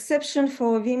 Exception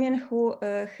for women who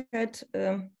had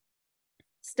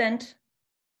stent,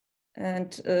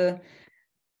 and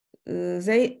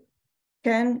they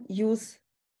can use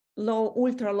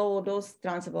ultra low dose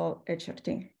transdermal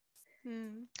HRT.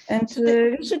 And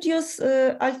we should use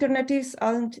alternatives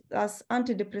as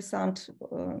antidepressant,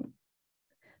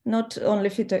 not only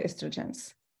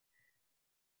phytoestrogens.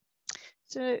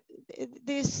 So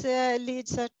this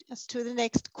leads us to the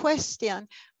next question.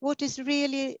 What is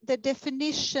really the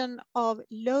definition of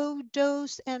low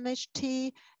dose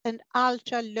MHT and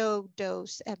ultra low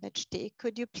dose MHT?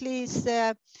 Could you please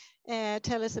tell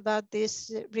us about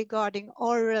this regarding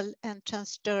oral and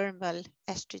transdermal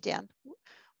estrogen?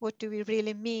 What do we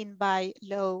really mean by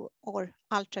low or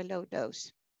ultra low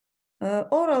dose?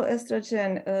 Oral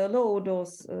estrogen, low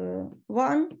dose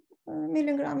 1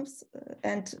 milligrams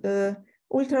and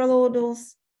ultra low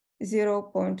dose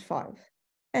 0.5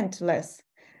 and less.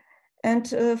 And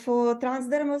for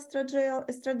transdermal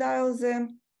estradiol, the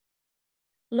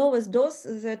lowest dose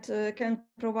that can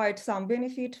provide some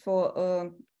benefit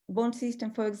for bone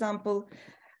system, for example,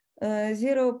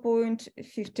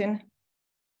 0.14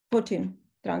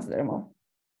 transdermal.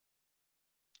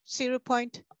 0.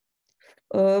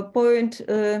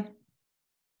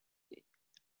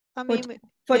 I mean,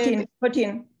 14.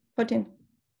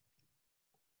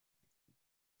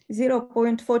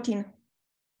 0.14.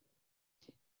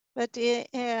 But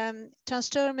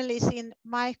transdermal is in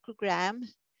microgram.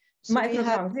 So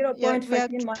microgram,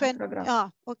 0.14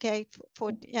 microgram. Okay,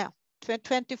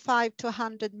 25 to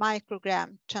 100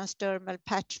 microgram transdermal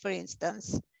patch, for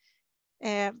instance.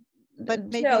 But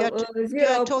maybe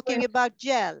you're talking about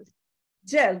gel.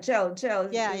 Gel.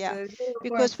 Yeah.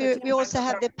 Because we also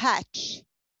have the patch.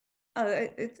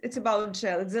 It's about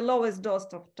gel. It's the lowest dose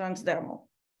of transdermal.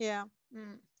 Yeah.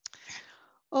 Mm.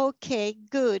 Okay,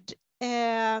 good.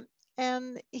 And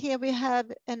here we have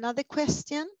another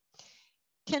question.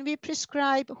 Can we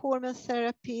prescribe hormone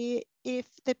therapy if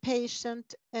the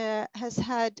patient has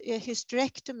had a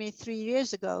hysterectomy 3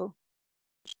 years ago?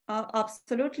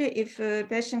 Absolutely. If a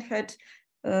patient had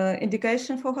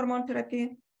indication for hormone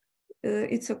therapy,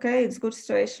 it's okay, it's good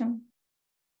situation.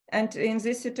 And in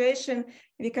this situation,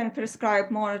 we can prescribe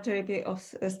monotherapy of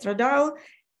estradiol,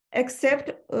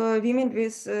 except women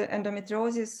with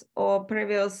endometriosis or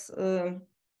previous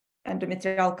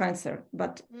endometrial cancer,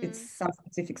 but it's some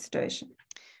specific situation.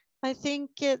 I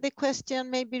think the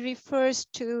question maybe refers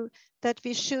to that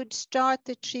we should start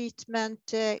the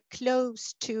treatment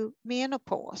close to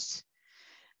menopause.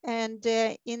 And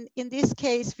in this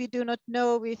case, we do not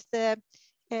know if the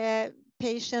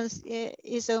patient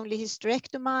is only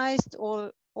hysterectomized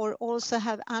or also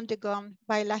have undergone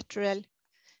bilateral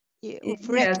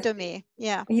oophorectomy.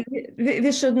 Yes. Yeah.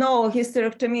 We should know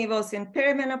hysterectomy was in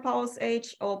perimenopause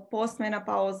age or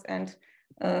postmenopause, and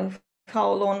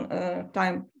how long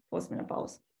time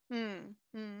postmenopause.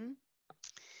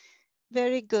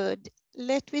 Very good.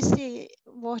 Let me see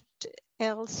what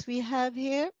else we have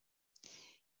here.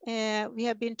 We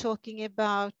have been talking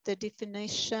about the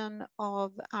definition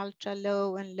of ultra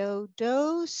low and low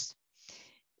dose.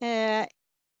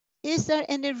 Is there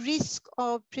any risk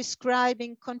of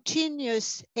prescribing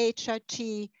continuous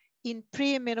HRT in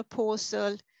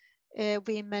premenopausal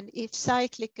women if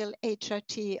cyclical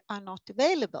HRT are not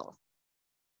available?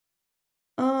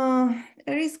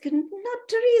 Risk,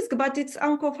 not risk, but it's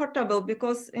uncomfortable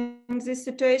because in this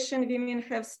situation, women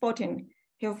have spotting,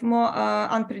 have more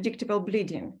unpredictable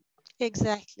bleeding.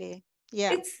 Exactly,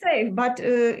 yeah. It's safe, but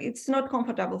it's not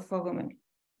comfortable for women.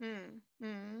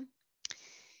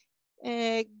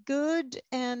 Good,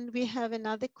 and we have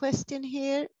another question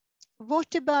here.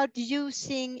 What about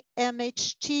using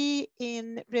MHT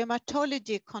in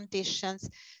rheumatology conditions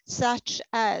such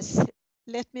as,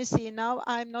 let me see now,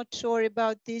 I'm not sure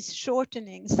about these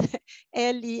shortenings,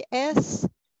 LES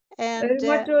and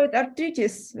rheumatoid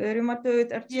arthritis.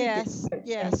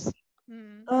 Yes.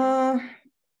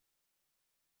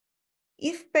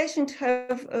 If patients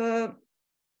have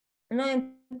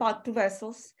no impact to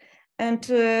vessels and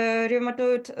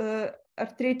rheumatoid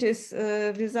arthritis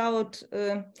without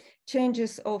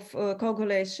changes of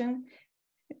coagulation,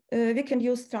 we can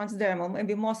use transdermal,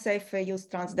 maybe more safe use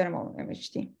transdermal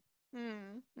MHT.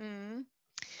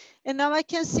 And now I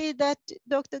can see that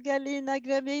Dr. Galina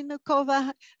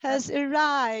Gromova has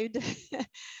arrived.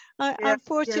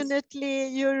 Unfortunately,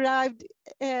 you arrived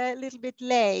a little bit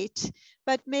late,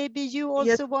 but maybe you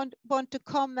also want to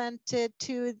comment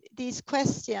to these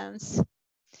questions.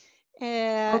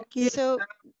 Okay. So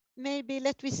maybe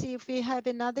let me see if we have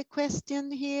another question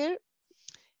here.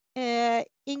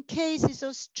 In cases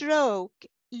of stroke,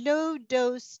 low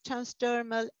dose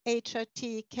transdermal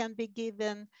HRT can be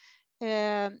given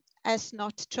as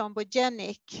not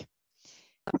thrombogenic.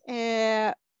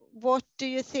 What do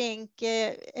you think,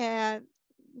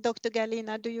 Dr.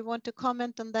 Galina? Do you want to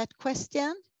comment on that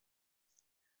question?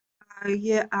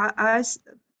 Good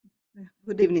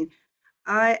evening.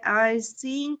 I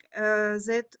think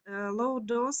that low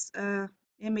dose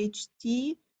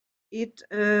MHT it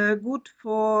good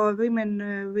for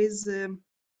women with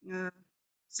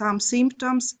some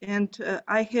symptoms, and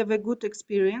I have a good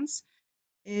experience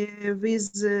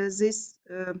with this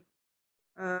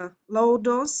low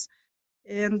dose.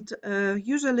 And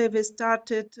usually we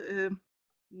started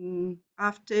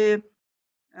after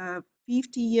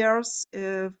 50 years.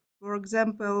 For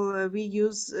example, we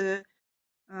use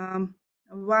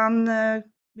 1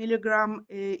 milligram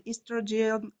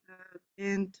estrogen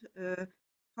and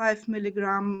 5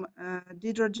 milligram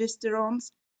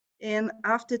dydrogesterones. And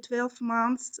after 12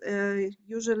 months,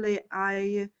 usually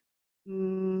I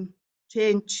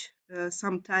change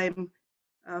sometime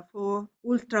for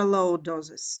ultra low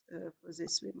doses for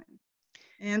these women.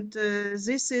 And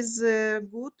this is a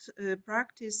good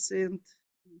practice. And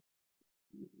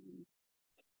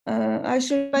I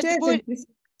should But add in this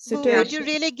would situation. you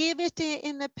really give it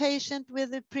in a patient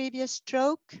with a previous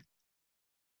stroke?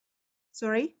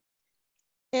 Sorry?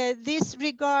 This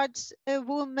regards a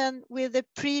woman with a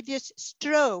previous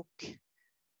stroke.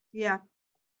 Yeah.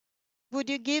 Would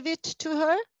you give it to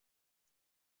her?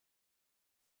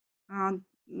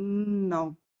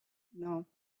 No.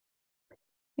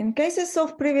 In cases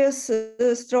of previous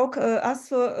stroke,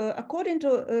 according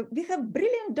to, we have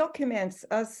brilliant documents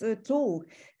as a tool,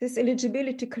 this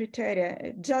eligibility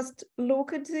criteria. Just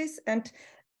look at this and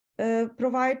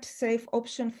provide safe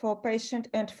option for patient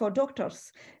and for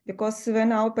doctors, because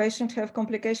when our patient have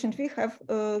complications, we have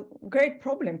a great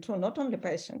problem too, not only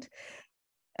patient.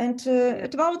 And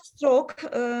about stroke,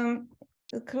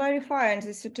 clarifying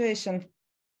the situation.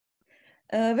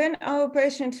 When our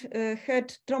patient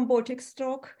had thrombotic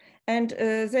stroke and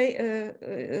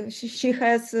she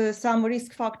has some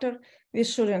risk factor, we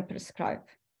shouldn't prescribe.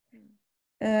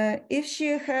 If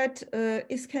she had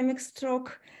ischemic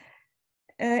stroke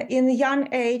in young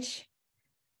age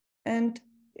and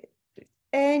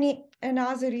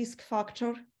another risk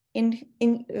factor,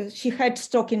 she had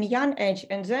stroke in young age,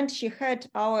 and then she had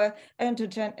our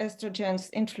androgen estrogens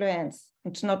influence.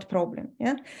 It's not problem,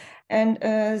 yeah. And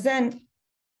then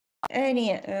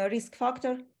any risk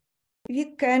factor,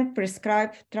 we can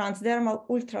prescribe transdermal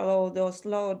ultra low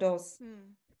dose.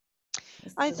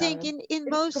 I think in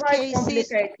most quite cases,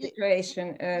 complicated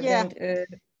situation when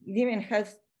women have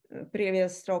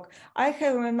previous stroke. I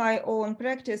have in my own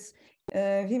practice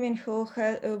women who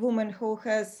have a woman who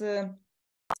has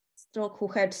stroke, who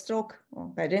had stroke,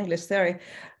 bad English, sorry,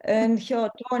 and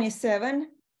her 27,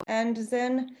 and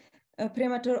then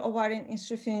premature ovarian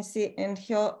insufficiency in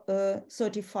her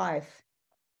 35.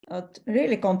 A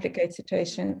really complicated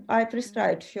situation. I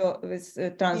prescribed her with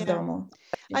transdermal.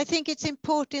 I think it's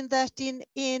important that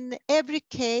in every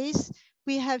case,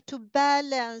 we have to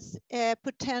balance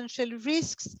potential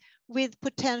risks with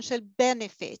potential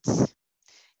benefits.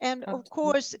 And of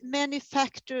course, many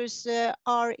factors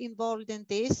are involved in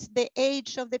this. The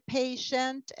age of the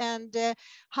patient and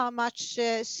how much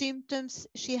symptoms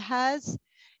she has.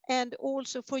 And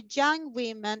also for young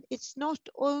women, it's not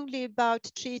only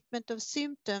about treatment of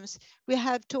symptoms. We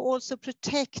have to also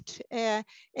protect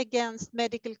against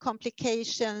medical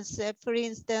complications, for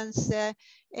instance,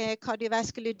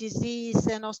 cardiovascular disease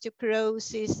and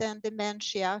osteoporosis and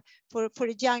dementia for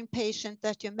a young patient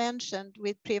that you mentioned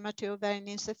with premature ovarian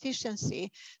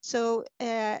insufficiency. So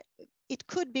it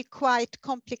could be quite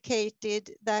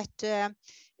complicated that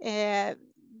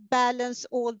balance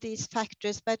all these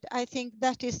factors, but I think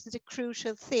that is the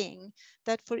crucial thing,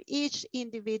 that for each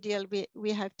individual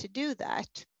we have to do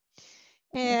that.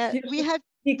 We have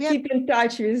keep in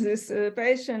touch with this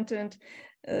patient and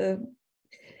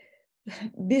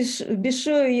be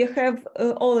sure you have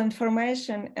all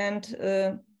information and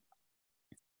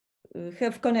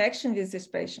have connection with this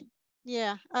patient.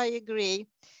 Yeah, I agree.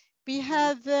 We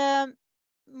have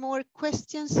more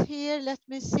questions here. Let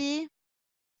me see.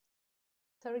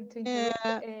 Sorry to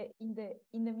interrupt.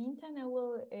 In the meantime, I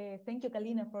will thank you,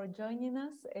 Galina, for joining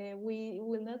us. We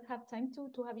will not have time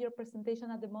to have your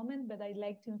presentation at the moment, but I'd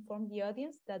like to inform the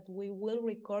audience that we will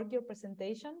record your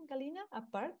presentation, Galina,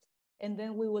 apart, and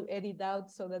then we will edit out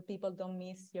so that people don't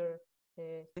miss your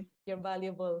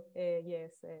valuable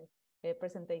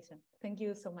presentation. Thank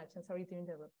you so much, and sorry to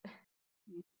interrupt.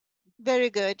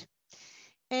 Very good.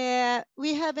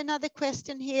 We have another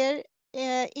question here.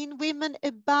 In women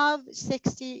above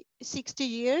 60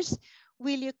 years,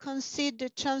 will you consider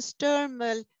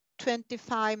transdermal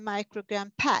 25 microgram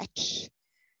patch?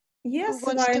 Yes, who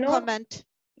wants to comment?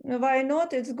 Why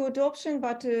not? It's a good option,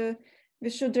 but we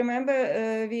should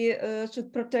remember we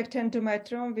should protect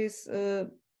endometrium with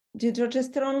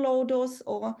dydrogesterone low dose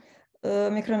or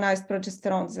micronized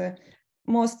progesterone, the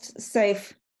most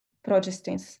safe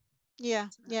progestins. Yeah.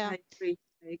 I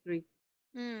agree.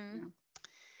 Mm.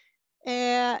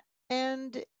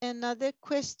 And another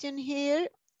question here.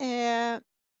 I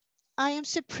am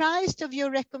surprised of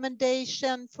your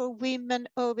recommendation for women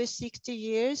over 60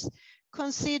 years,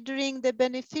 considering the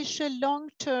beneficial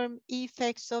long-term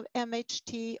effects of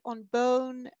MHT on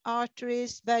bone,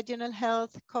 arteries, vaginal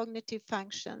health, cognitive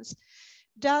functions.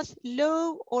 Does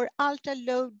low or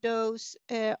ultra-low dose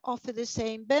offer the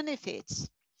same benefits?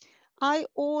 I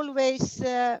always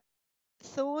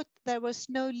thought there was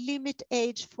no limit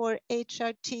age for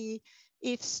HRT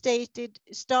if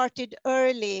started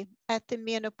early at the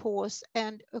menopause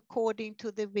and according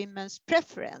to the women's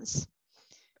preference.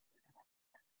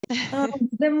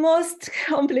 The most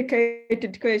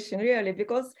complicated question, really,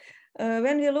 because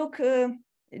when we look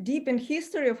deep in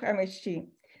history of MHT,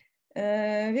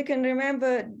 we can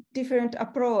remember different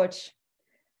approach.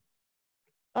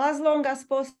 As long as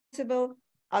possible,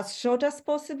 as short as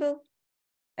possible,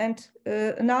 and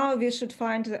now we should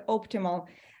find the optimal.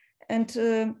 And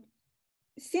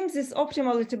since this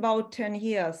optimal is about 10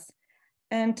 years,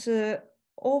 and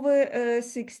over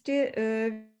 60,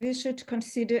 we should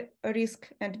consider a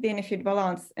risk and benefit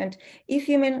balance. And if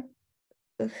women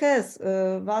has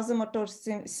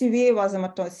severe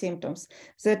vasomotor symptoms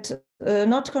that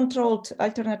not controlled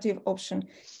alternative option,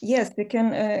 yes, we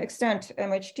can extend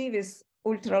MHT with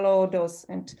ultra low dose.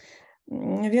 And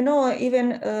we know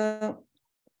even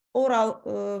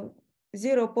oral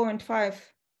 0.5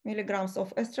 milligrams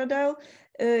of estradiol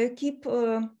keep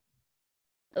bone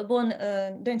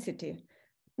density,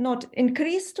 not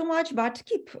increase too much, but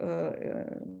keep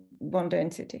bone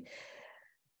density.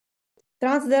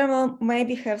 Transdermal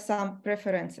maybe have some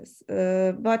preferences,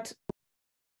 but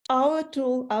our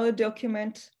tool, our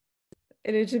document,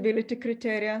 eligibility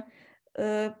criteria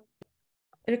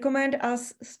recommend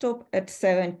us stop at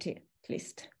 70 at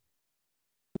least.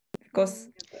 Because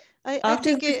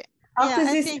after this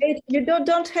age, you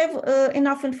don't have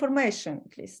enough information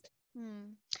at least.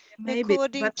 Maybe,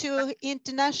 according to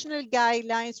international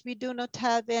guidelines, we do not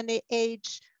have any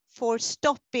age for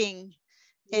stopping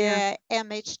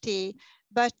MHT,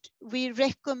 but we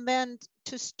recommend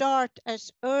to start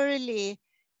as early,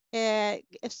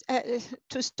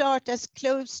 to start as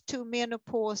close to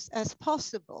menopause as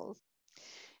possible.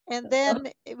 And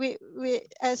then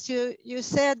as you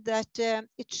said that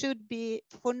it should be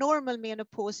for normal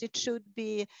menopause, it should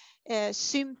be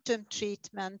symptom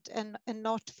treatment and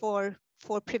not for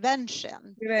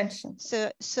prevention.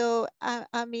 So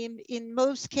I mean, in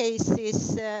most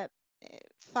cases,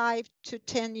 5 to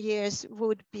 10 years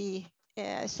would be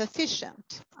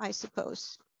sufficient, I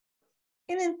suppose.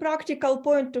 In practical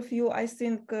point of view, I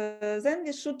think then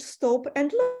we should stop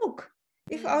and look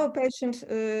if our patient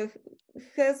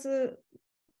has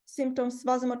symptoms,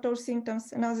 vasomotor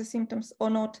symptoms and other symptoms or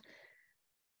not.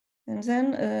 And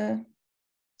then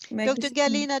Dr.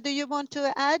 Galina, do you want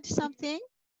to add something?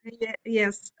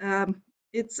 Yes,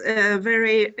 it's a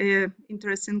very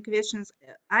interesting questions.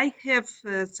 I have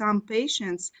some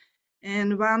patients,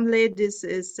 and one lady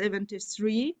is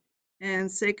 73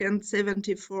 and second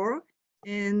 74,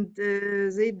 and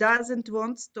they doesn't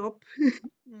want to stop.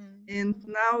 And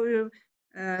now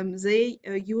they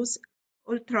use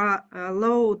ultra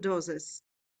low doses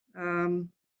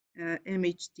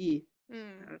MHT.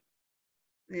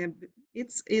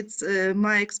 It's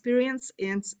my experience,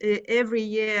 and every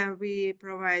year we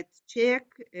provide check,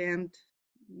 and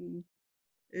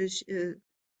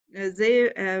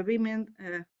they women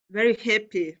very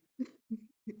happy.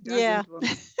 Yeah.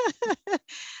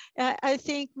 I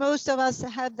think most of us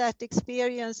have that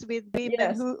experience with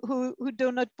women who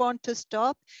do not want to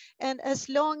stop. And as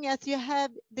long as you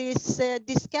have this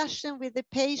discussion with the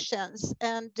patients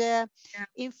and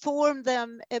inform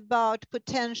them about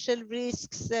potential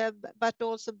risks, but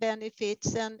also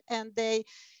benefits, and they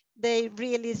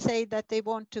really say that they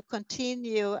want to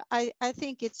continue, I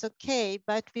think it's okay,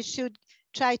 but we should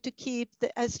try to keep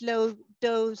as low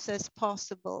dose as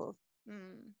possible.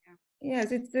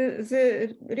 Yes, it's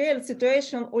the real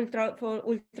situation for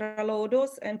ultra low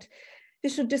dose, and we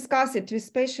should discuss it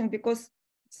with patient because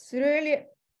it's really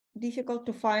difficult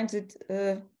to find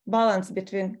the balance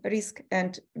between risk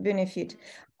and benefit.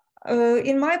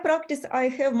 In my practice, I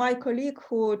have my colleague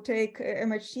who take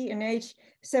MHT in age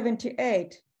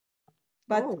 78,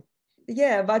 but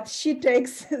but she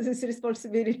takes this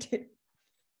responsibility.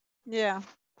 Yeah.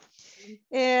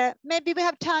 Maybe we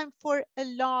have time for a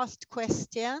last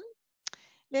question.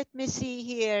 Let me see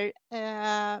here.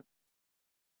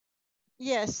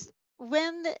 Yes,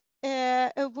 when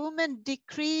a woman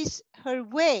decrease her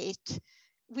weight,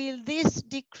 will this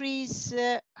decrease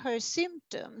her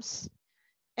symptoms?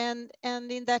 And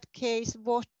in that case,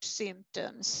 what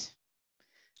symptoms?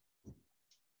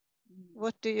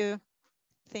 What do you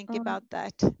think about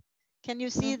that? Can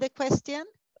you see the question?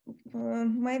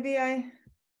 Maybe I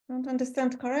don't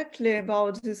understand correctly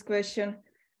about this question.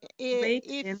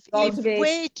 If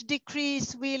weight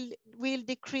decrease will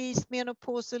decrease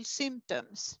menopausal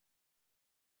symptoms.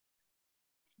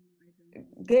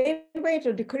 Gain weight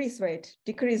or decrease weight?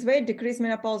 Decrease weight, decrease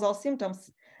menopausal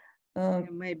symptoms.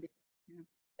 Maybe.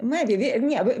 Maybe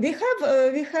we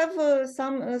have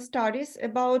some studies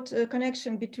about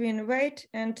connection between weight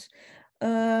and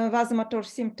vasomotor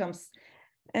symptoms,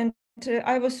 and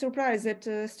I was surprised at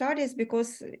studies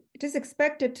because it is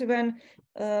expected when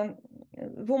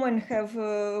women have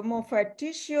more fat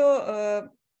tissue,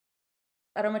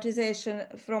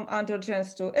 aromatization from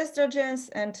androgens to estrogens,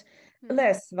 and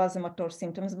less vasomotor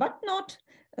symptoms, but not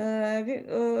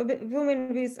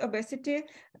women with obesity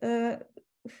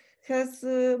has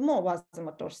more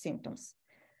vasomotor symptoms.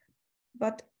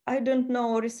 But I don't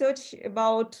know research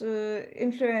about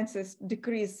influences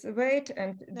decrease weight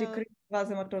and decrease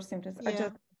vasomotor symptoms. I just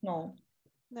don't know.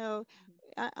 No,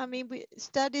 I mean,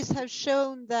 studies have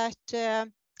shown that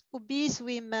obese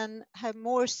women have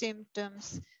more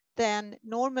symptoms than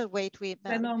normal weight women.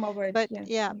 The normal weight, but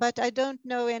but I don't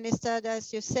know any study,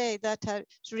 as you say, that has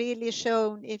really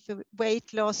shown if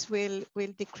weight loss will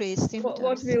decrease symptoms.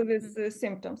 What will with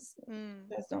symptoms?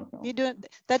 Just don't know. You don't.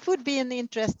 That would be an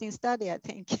interesting study, I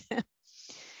think.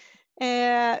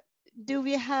 Do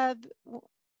we have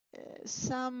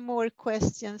some more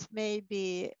questions,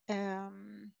 maybe?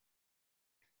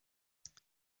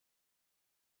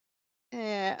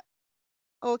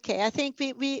 Okay, I think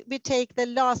we take the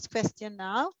last question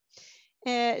now.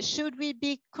 Should we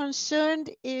be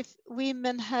concerned if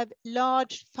women have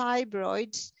large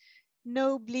fibroids,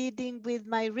 no bleeding with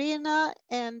Mirena,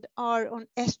 and are on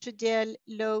estradiol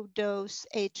low dose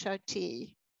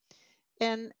HRT?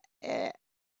 And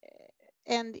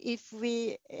if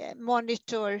we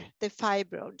monitor the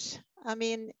fibroids, I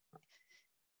mean,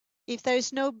 if there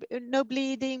is no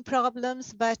bleeding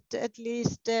problems, but at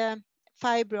least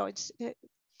fibroids,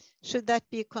 should that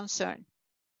be a concern?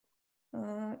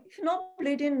 If no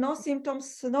bleeding, no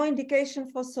symptoms, no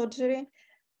indication for surgery,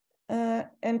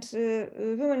 and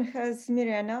women has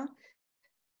Mirena,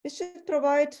 we should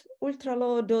provide ultra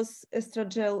low dose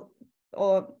estradiol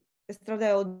or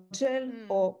estradiol gel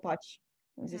or patch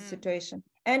in this situation,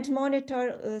 and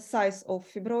monitor size of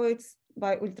fibroids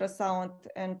by ultrasound.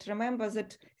 And remember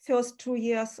that first 2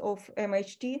 years of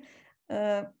MHT,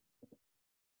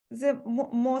 the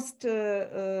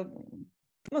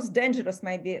most dangerous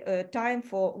maybe time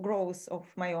for growth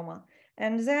of myoma,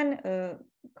 and then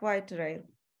quite rare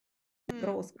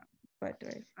growth, quite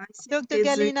rare. Dr.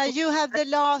 Galina, you have the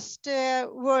last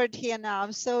word here now.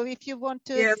 So if you want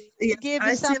to give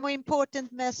some more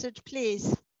important message,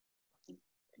 please.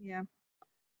 Yeah.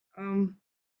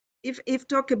 If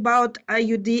talk about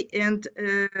IUD and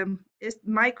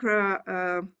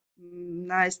micronized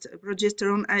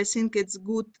progesterone, I think it's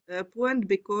good point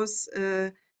because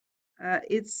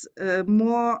it's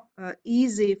more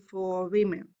easy for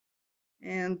women,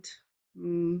 and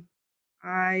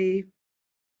I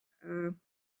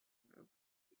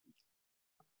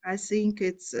think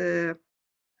it's a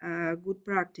good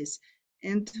practice.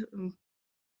 And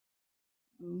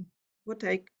what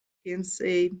I can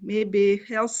say, maybe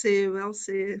healthy,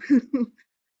 wealthy,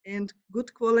 and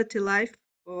good quality life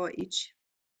for each.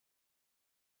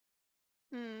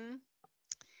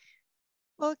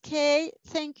 Okay,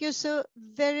 thank you so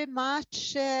very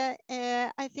much.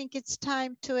 I think it's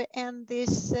time to end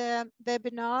this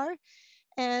webinar.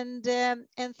 And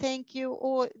thank you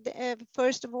all,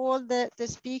 first of all, the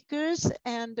speakers,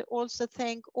 and also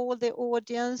thank all the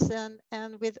audience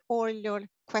and with all your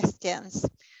questions.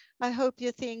 I hope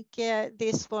you think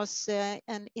this was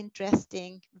an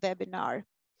interesting webinar.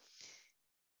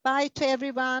 Bye to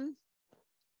everyone.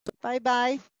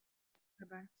 Bye-bye.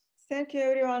 Bye-bye. Thank you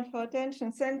everyone for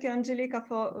attention. Thank you, Angelica,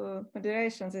 for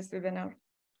moderation this webinar.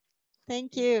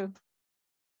 Thank you.